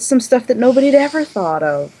ideas. That's some stuff that nobody had ever thought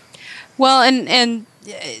of. Well, and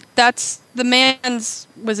that's, the man's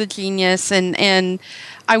was a genius, and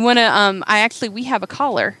I want to, we have a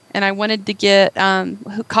caller, and I wanted to get,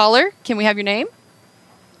 caller, can we have your name?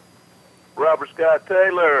 Robert Scott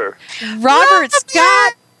Taylor. Robert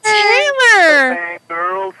Scott Taylor! Hey,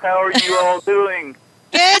 girls, how are you all doing?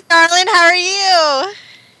 Good, darling, how are you?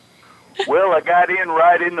 Well, I got in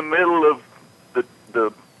right in the middle of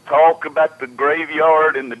the talk about the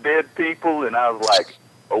graveyard and the dead people, and I was like,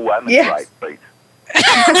 oh, I'm in the right place.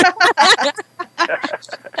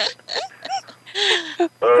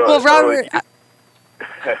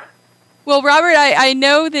 Well, Robert, I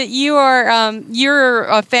know that you are you're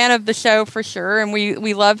a fan of the show for sure, and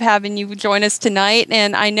we love having you join us tonight.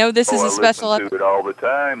 And I know this is a special episode. I listen to it all the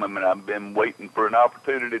time. I mean, I've been waiting for an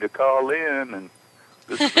opportunity to call in, and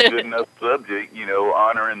this is a good enough subject,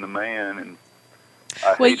 honoring the man. And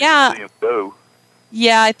I hate to see him go.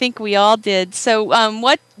 Yeah, I think we all did. So,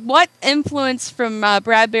 what influence from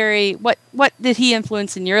Bradbury? What did he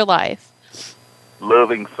influence in your life?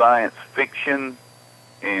 Loving science fiction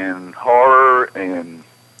and horror and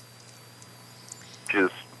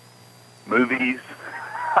just movies.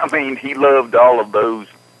 I mean, he loved all of those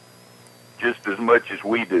just as much as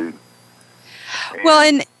we do.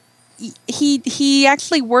 And he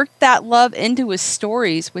actually worked that love into his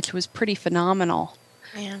stories, which was pretty phenomenal.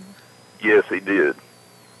 Man. Yes, he did.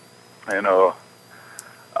 And I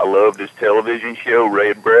loved his television show,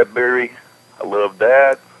 Ray Bradbury. I loved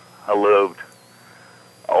that. I loved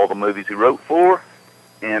all the movies he wrote for.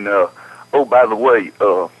 And, oh, by the way,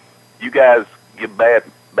 you guys give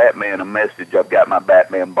Batman a message. I've got my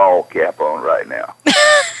Batman ball cap on right now.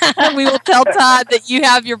 We will tell Todd that you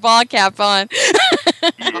have your ball cap on.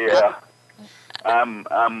 Yeah.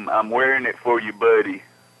 I'm wearing it for you, buddy,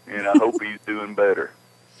 and I hope he's doing better.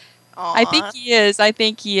 Aww. I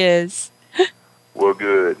think he is. Well,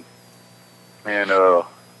 good. And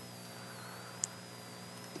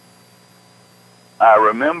I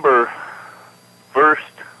remember first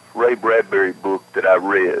Ray Bradbury book that I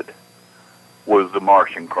read was The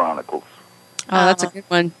Martian Chronicles. Oh, that's a good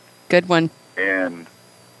one. Good one. And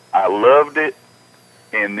I loved it.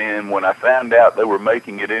 And then when I found out they were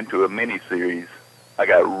making it into a miniseries, I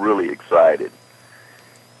got really excited.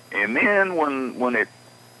 And then when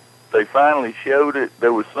they finally showed it,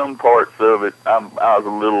 there was some parts of it I was a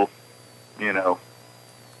little,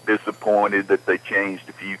 disappointed that they changed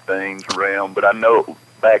a few things around. But I know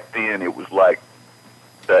back then it was like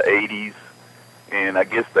the 80s, and I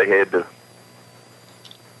guess they had to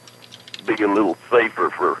be a little safer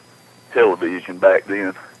for television back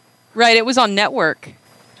then. Right, it was on network,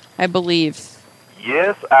 I believe.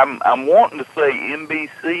 Yes, I'm wanting to say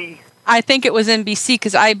NBC. I think it was NBC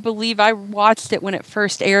because I believe I watched it when it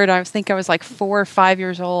first aired. I think I was like 4 or 5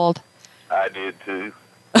 years old. I did too.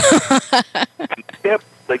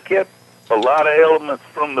 They kept a lot of elements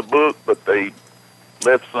from the book, but they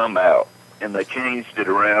left some out, and they changed it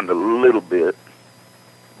around a little bit.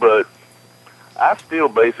 But I still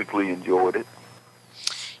basically enjoyed it.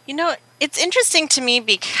 It's interesting to me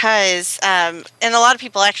because, and a lot of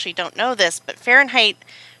people actually don't know this, but Fahrenheit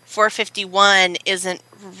 451 isn't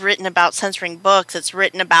written about censoring books. It's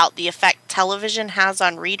written about the effect television has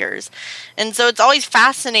on readers. And so it's always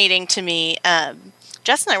fascinating to me.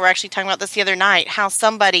 Jess and I were actually talking about this the other night, how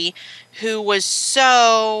somebody who was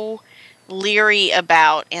so leery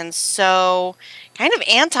about and so kind of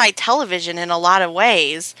anti-television in a lot of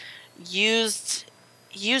ways used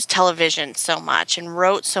television so much and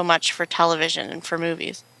wrote so much for television and for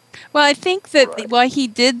movies. Well, I think that why he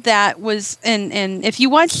did that was, and if you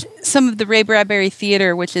watch some of the Ray Bradbury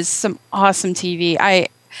Theater, which is some awesome TV, I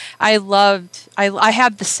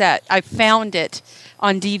have the set. I found it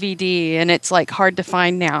on DVD, and it's like hard to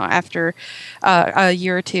find now after a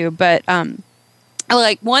year or two. But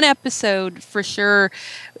like one episode for sure,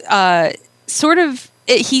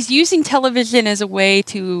 he's using television as a way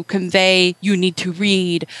to convey you need to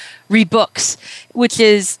read books, which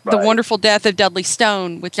is The Wonderful Death of Dudley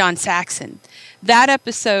Stone with John Saxon. That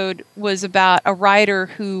episode was about a writer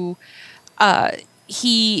who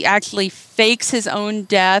he actually fakes his own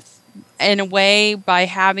death in a way by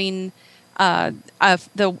having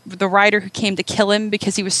the writer who came to kill him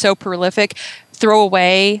because he was so prolific throw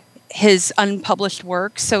away his unpublished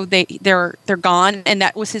work, so they're gone, and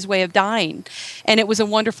that was his way of dying. And it was a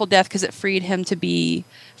wonderful death because it freed him to be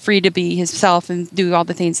free to be himself and do all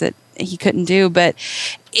the things that he couldn't do. But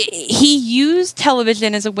he used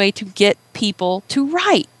television as a way to get people to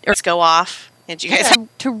write or go off. Did you guys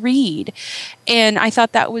to read? And I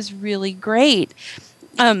thought that was really great.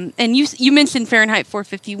 And you mentioned Fahrenheit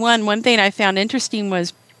 451. One thing I found interesting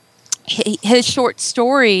was his short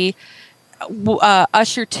story,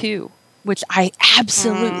 Usher 2, which I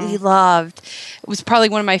absolutely loved. It was probably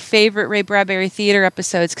one of my favorite Ray Bradbury Theater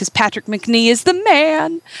episodes because Patrick Macnee is the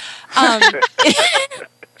man.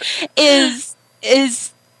 Is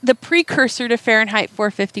the precursor to Fahrenheit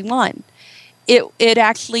 451. It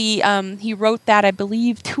actually he wrote that, I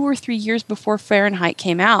believe, 2 or 3 years before Fahrenheit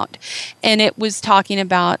came out, and it was talking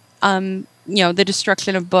about the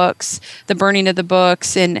destruction of books, the burning of the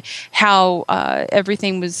books, and how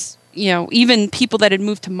everything was. Even people that had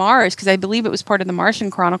moved to Mars, because I believe it was part of the Martian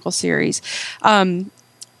Chronicle series, couldn't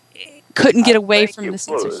get away from the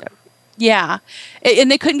censorship. Yeah, and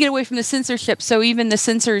they couldn't get away from the censorship, so even the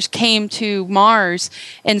censors came to Mars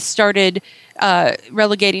and started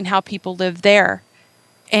relegating how people live there.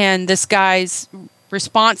 And this guy's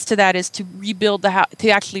response to that is to rebuild to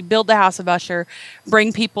actually build the House of Usher,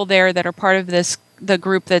 bring people there that are part of the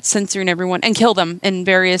group that's censoring everyone, and kill them in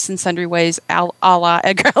various and sundry ways, a la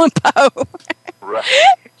Edgar Allan Poe. Right.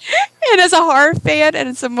 And as a horror fan and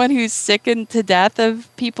as someone who's sickened to death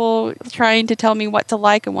of people trying to tell me what to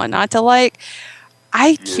like and what not to like,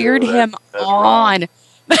 I cheered him on.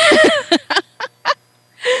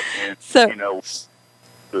 And, so,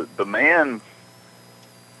 the man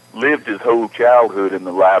lived his whole childhood in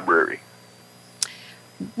the library.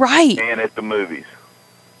 Right. And at the movies.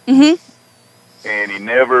 Mm-hmm. And he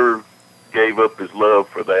never gave up his love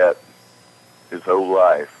for that his whole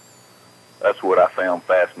life. That's what I found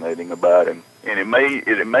fascinating about him. and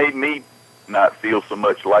it made me not feel so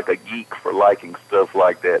much like a geek for liking stuff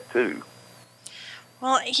like that too.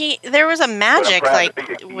 Well, there was a magic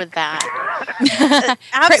with that.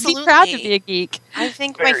 Absolutely, be proud to be a geek. I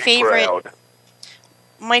think Very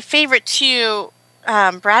my favorite two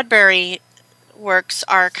Bradbury works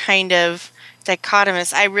are kind of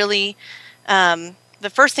dichotomous. I really, the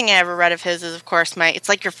first thing I ever read of his is, of course, It's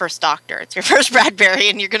Like Your First Doctor. It's your first Bradbury,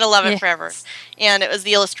 and you're going to love it forever. And it was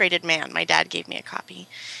The Illustrated Man. My dad gave me a copy.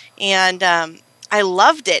 And I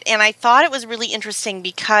loved it. And I thought it was really interesting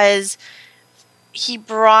because he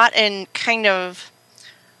brought in kind of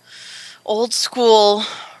old school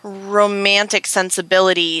romantic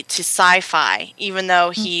sensibility to sci-fi, even though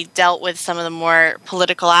he dealt with some of the more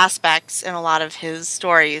political aspects in a lot of his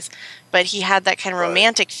stories. But he had that kind of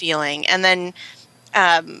romantic feeling. And then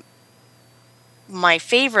my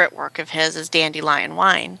favorite work of his is Dandelion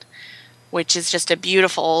Wine, which is just a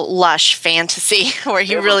beautiful, lush fantasy where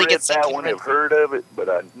he really gets that one. I've heard of it, but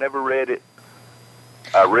I never read it.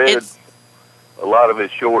 I read a lot of his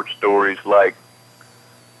short stories, like,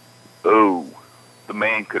 the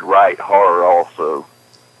man could write horror also.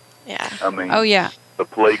 Yeah. I mean, The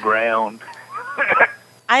Playground.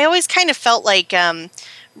 I always kind of felt like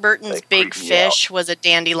Burton's Big Fish was a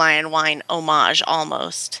Dandelion Wine homage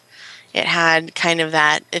almost. It had kind of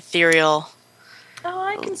that ethereal,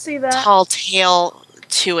 I can see that, tall tale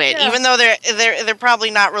to it, even though they're probably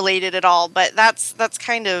not related at all. But that's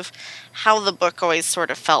kind of how the book always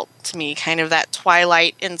sort of felt to me, kind of that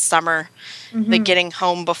twilight in summer, the getting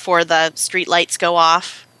home before the street lights go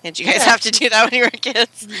off. Did you guys have to do that when you were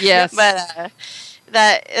kids? Yes. But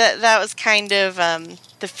that was kind of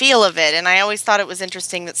the feel of it. And I always thought it was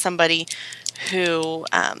interesting that somebody who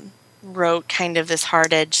wrote kind of this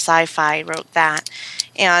hard-edged sci-fi wrote that.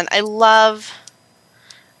 And I love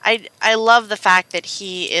the fact that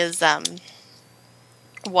he is that's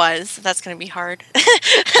going to be hard.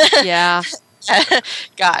 Yeah.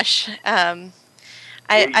 Gosh. I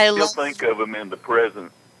still think of him in the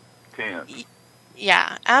present tense.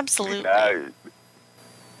 Yeah, absolutely.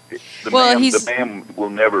 The man will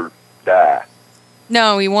never die.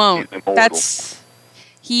 No, he won't. He's immortal.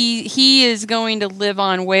 He is going to live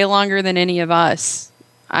on way longer than any of us,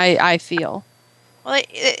 I feel. Well,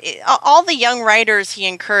 all the young writers he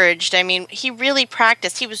encouraged, I mean, he really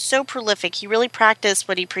practiced. He was so prolific. He really practiced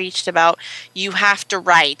what he preached about. You have to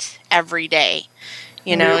write every day.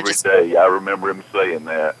 Every day. I remember him saying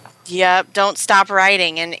that. Yep, don't stop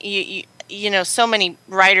writing. And, so many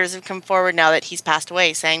writers have come forward now that he's passed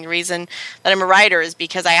away, saying the reason that I'm a writer is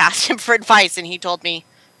because I asked him for advice and he told me,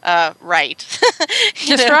 write.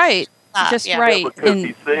 Just write. Just write. Yeah, because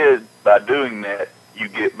he said by doing that, you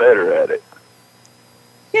get better at it.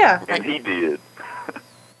 Yeah. And he did.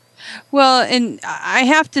 Well, and I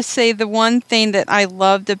have to say the one thing that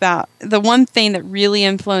really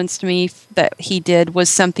influenced me that he did was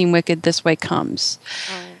Something Wicked This Way Comes.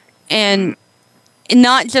 And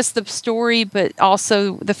not just the story, but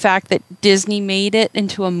also the fact that Disney made it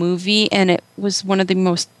into a movie, and it was one of the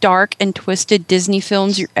most dark and twisted Disney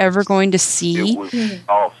films you're ever going to see. It was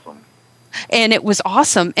awesome. And it was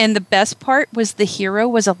awesome. And the best part was the hero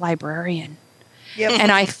was a librarian. Yep.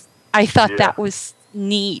 And I thought that was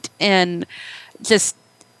neat, and just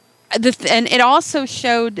and it also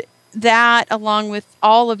showed that, along with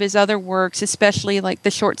all of his other works, especially like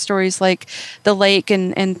the short stories like The Lake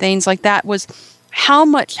and things like that, was how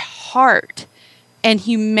much heart and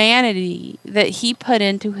humanity that he put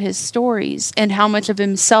into his stories, and how much of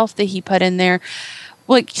himself that he put in there.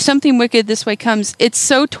 Like Something Wicked This Way Comes, it's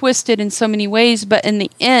so twisted in so many ways, but in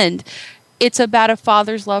the end, it's about a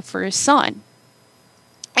father's love for his son.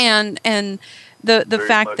 And the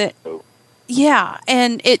fact that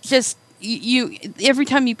and it just you every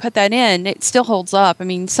time you put that in, it still holds up. I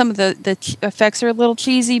mean, some of the effects are a little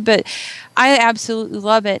cheesy, but I absolutely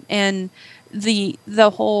love it. And the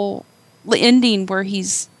whole ending where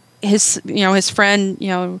his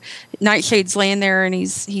friend, Nightshade's laying there and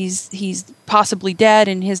he's possibly dead,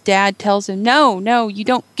 and his dad tells him, no, you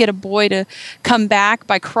don't get a boy to come back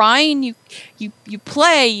by crying. You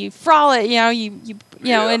play, you frolic,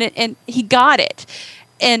 and he got it.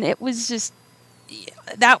 And it was just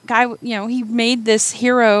that guy, he made this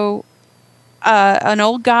hero an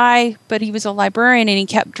old guy, but he was a librarian and he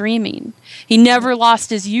kept dreaming. He never lost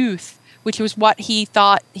his youth, which was what he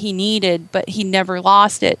thought he needed, but he never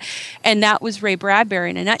lost it. And that was Ray Bradbury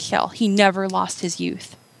in a nutshell. He never lost his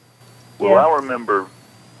youth. Well, I remember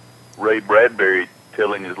Ray Bradbury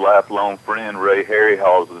telling his lifelong friend, Ray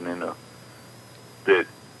Harryhausen, that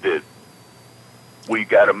we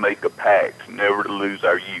got to make a pact never to lose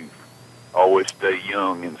our youth, always stay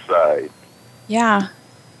young inside. Yeah.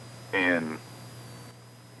 And,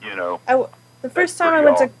 you know, The first That's time I pretty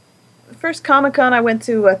went to, the first Comic-Con I went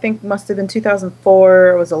to, I think must have been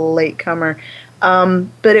 2004. I was a latecomer.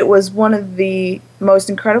 But it was one of the most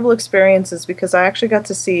incredible experiences because I actually got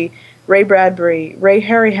to see Ray Bradbury, Ray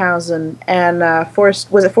Harryhausen, and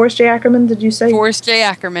was it Forrest J. Ackerman, did you say? Forrest J.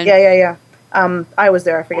 Ackerman. Yeah. I was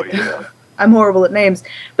there, I forget. Oh, yeah. I'm horrible at names.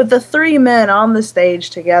 But the three men on the stage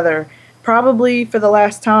together, probably for the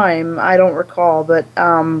last time, I don't recall, but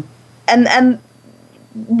and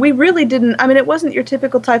we really didn't, I mean, it wasn't your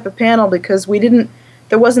typical type of panel because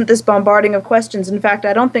there wasn't this bombarding of questions. In fact,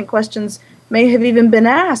 I don't think questions may have even been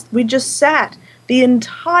asked. We just sat, the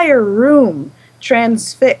entire room,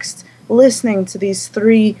 transfixed, listening to these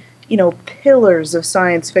three, pillars of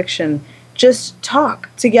science fiction just talk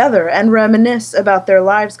together and reminisce about their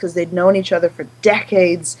lives because they'd known each other for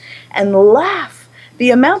decades and laugh.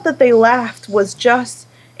 The amount that they laughed was just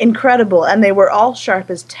incredible, and they were all sharp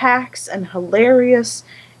as tacks and hilarious,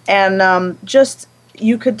 and just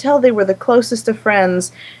you could tell they were the closest of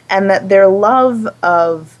friends, and that their love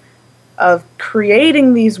of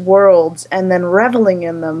creating these worlds and then reveling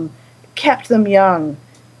in them kept them young,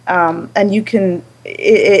 and you can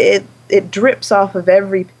it drips off of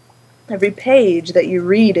every page that you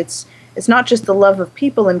read. It's not just the love of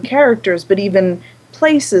people and characters, but even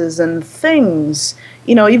places and things.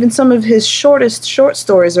 Even some of his shortest short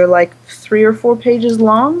stories are like 3 or 4 pages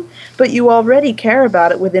long, but you already care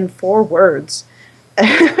about it within 4 words.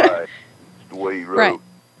 Right. The way he wrote. Right.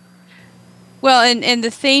 Well, and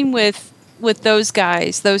the thing with those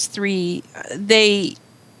guys, those three, they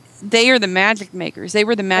are the magic makers. They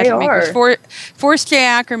were the magic makers. Forrest J.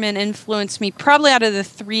 Ackerman influenced me probably out of the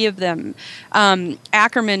 3 of them.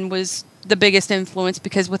 Ackerman was the biggest influence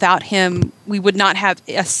because without him, we would not have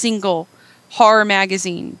a single horror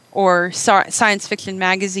magazine or science fiction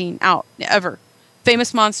magazine out ever.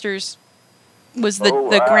 Famous Monsters was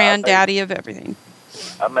the granddaddy of everything.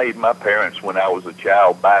 I made my parents, when I was a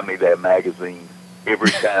child, buy me that magazine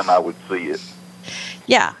every time I would see it.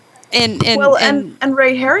 Yeah. And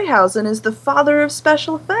Ray Harryhausen is the father of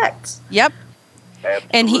special effects. Yep. Absolutely.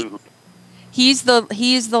 And he's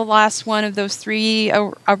the last one of those 3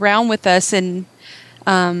 around with us, and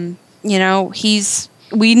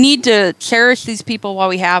we need to cherish these people while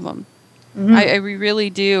we have them. Mm-hmm. We really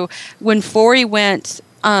do. When Forey went,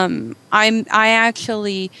 I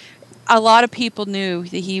actually, a lot of people knew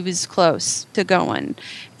that he was close to going,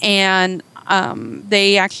 and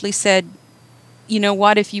they actually said, you know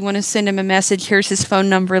what, if you want to send him a message, here's his phone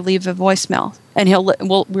number, leave a voicemail, and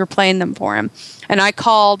we're playing them for him. And I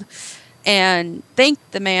called and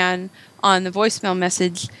thanked the man on the voicemail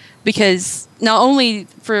message because not only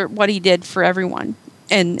for what he did for everyone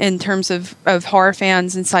in terms of horror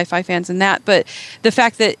fans and sci-fi fans and that, but the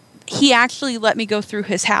fact that he actually let me go through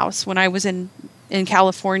his house when I was in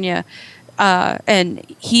California, and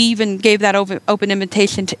he even gave that open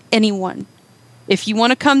invitation to anyone. If you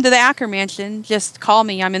want to come to the Acker Mansion, just call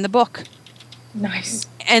me. I'm in the book. Nice.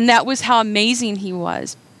 And that was how amazing he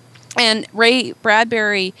was. And Ray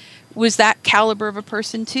Bradbury was that caliber of a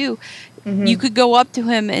person too. Mm-hmm. You could go up to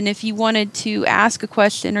him, and if you wanted to ask a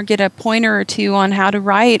question or get a pointer or two on how to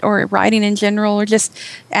write or writing in general, or just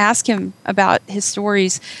ask him about his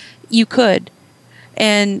stories, you could.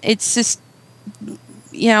 And it's just,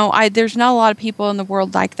 there's not a lot of people in the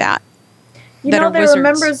world like that. They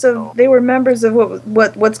were members of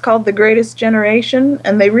what's called the Greatest Generation,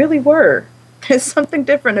 and they really were. There's something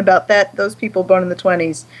different about those people born in the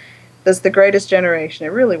 20s. That's the Greatest Generation. It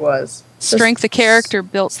really was. Strength of character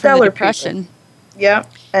built through the Depression. People. Yeah,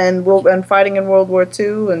 and fighting in World War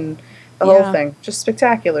II and the whole thing. Just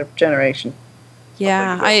spectacular generation.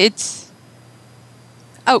 Yeah,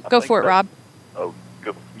 go for it, Rob.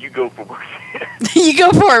 You go for it. You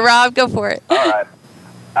go for it, Rob. Go for it. All right.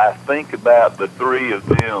 I think about the 3 of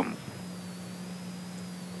them.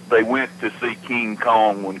 They went to see King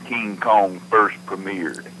Kong when King Kong first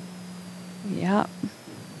premiered. Yeah.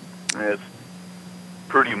 That's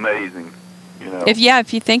pretty amazing,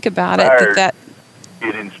 If you think about it,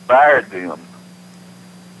 it inspired them,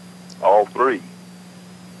 all 3.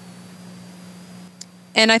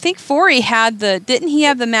 And I think Forey didn't he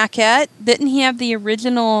have the maquette? Didn't he have the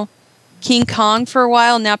original King Kong for a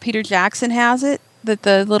while? Now Peter Jackson has it.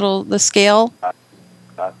 The scale?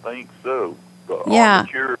 I think so. Yeah.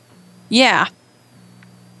 Armature. Yeah.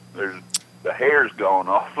 The hair's gone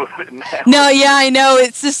off of it now. No, yeah, I know.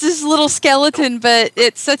 It's just this little skeleton, but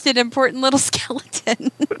it's such an important little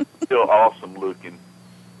skeleton. But it's still awesome looking,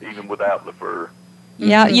 even without the fur.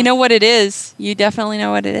 Yeah, you know what it is. You definitely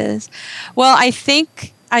know what it is. Well, I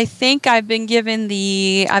think I think I've been given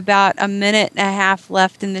about a minute and a half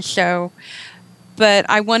left in the show, but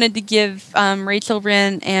I wanted to give Rachel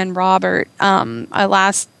Wren and Robert a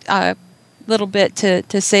last little bit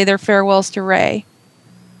to say their farewells to Ray.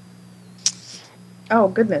 Oh,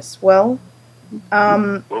 goodness. Well,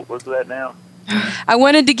 What was that now? I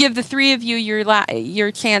wanted to give the three of you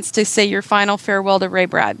your chance to say your final farewell to Ray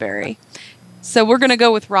Bradbury. So we're going to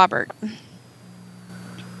go with Robert.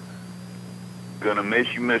 Gonna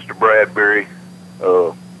miss you, Mr. Bradbury.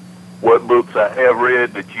 What books I have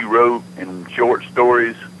read that you wrote and short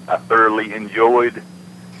stories I thoroughly enjoyed,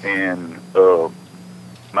 and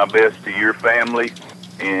my best to your family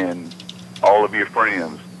and all of your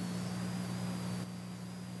friends.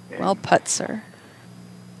 Well put, sir.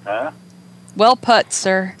 Huh? Well put,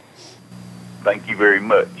 sir. Thank you very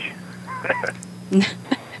much.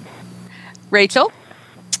 Rachel?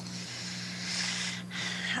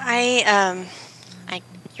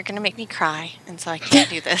 You're gonna make me cry, and so I can't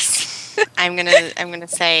do this. I'm gonna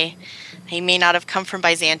say he may not have come from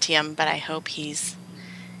Byzantium, but I hope he is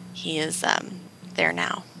there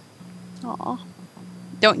now. Aw.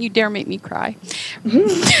 Don't you dare make me cry.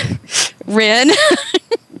 Ren?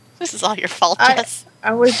 This is all your fault, Jess.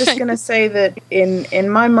 I was just going to say that in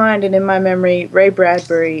my mind and in my memory, Ray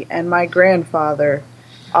Bradbury and my grandfather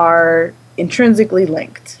are intrinsically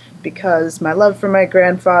linked, because my love for my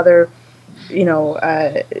grandfather,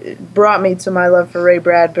 brought me to my love for Ray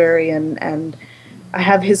Bradbury, and I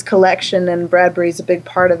have his collection, and Bradbury's a big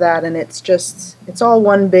part of that, and it's all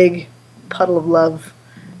one big puddle of love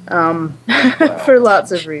for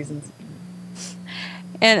lots of reasons.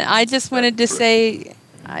 And I just wanted to say,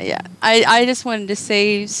 I just wanted to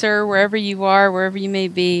say, sir, wherever you are, wherever you may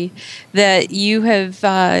be, that you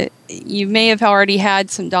may have already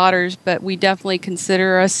had some daughters, but we definitely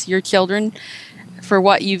consider us your children for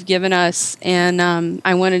what you've given us. And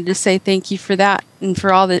I wanted to say thank you for that, and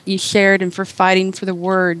for all that you shared, and for fighting for the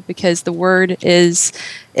Word, because the Word is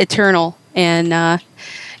eternal, and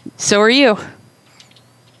so are you.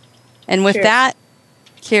 And with that,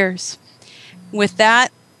 cheers. With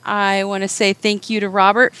that, I want to say thank you to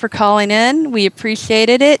Robert for calling in. We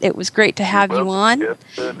appreciated it. It was great to have you on.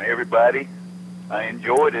 Jessica and everybody, I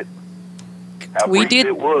enjoyed it. How We brief did.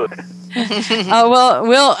 It was. Oh,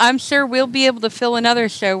 well, I'm sure we'll be able to fill another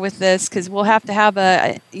show with this, because we'll have to have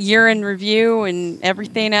a year in review and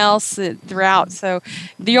everything else throughout. So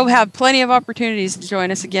you'll have plenty of opportunities to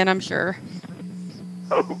join us again, I'm sure.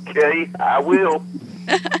 Okay, I will.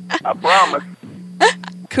 I promise.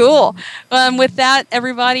 Cool. With that,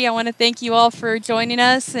 everybody, I want to thank you all for joining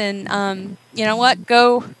us. And you know what?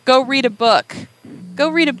 Go read a book. Go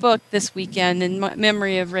read a book this weekend in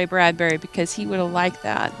memory of Ray Bradbury, because he would have liked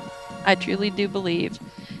that. I truly do believe.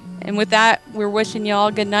 And with that, we're wishing you all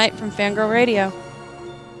good night from Fangirl Radio.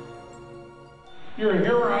 You're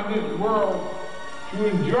here on this world to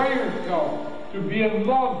enjoy yourself, to be in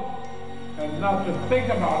love, and not to think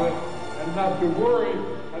about it, and not to worry,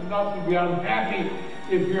 and not to be unhappy.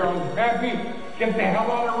 If you're unhappy, get the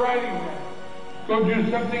hell out of writing then. Go do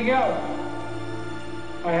something else.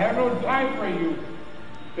 I have no time for you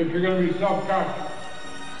if you're going to be self-conscious.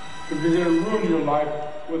 If you're going to ruin your life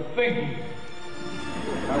with thinking.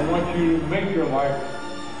 I want you to make your life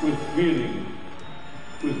with feeling,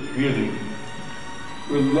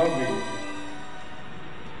 with loving.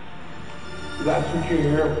 That's what you're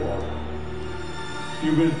here for.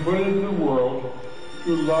 You've been put into the world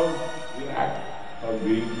to love the act of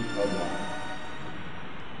being alive.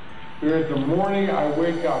 Here at the morning I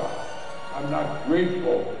wake up, I'm not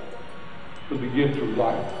grateful for the gift of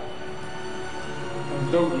life.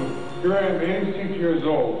 And so here I am, 86 years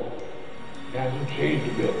old. It hasn't changed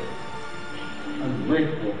a bit. I'm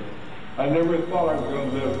grateful. I never thought I was going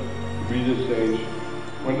to live to be this age.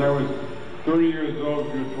 When I was 30 years old,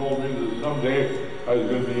 you told me that someday I was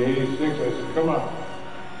going to be 86. I said, come on,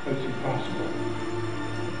 that's impossible.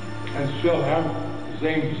 And still have the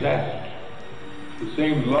same zest, the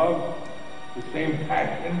same love, the same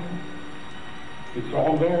passion. It's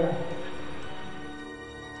all there.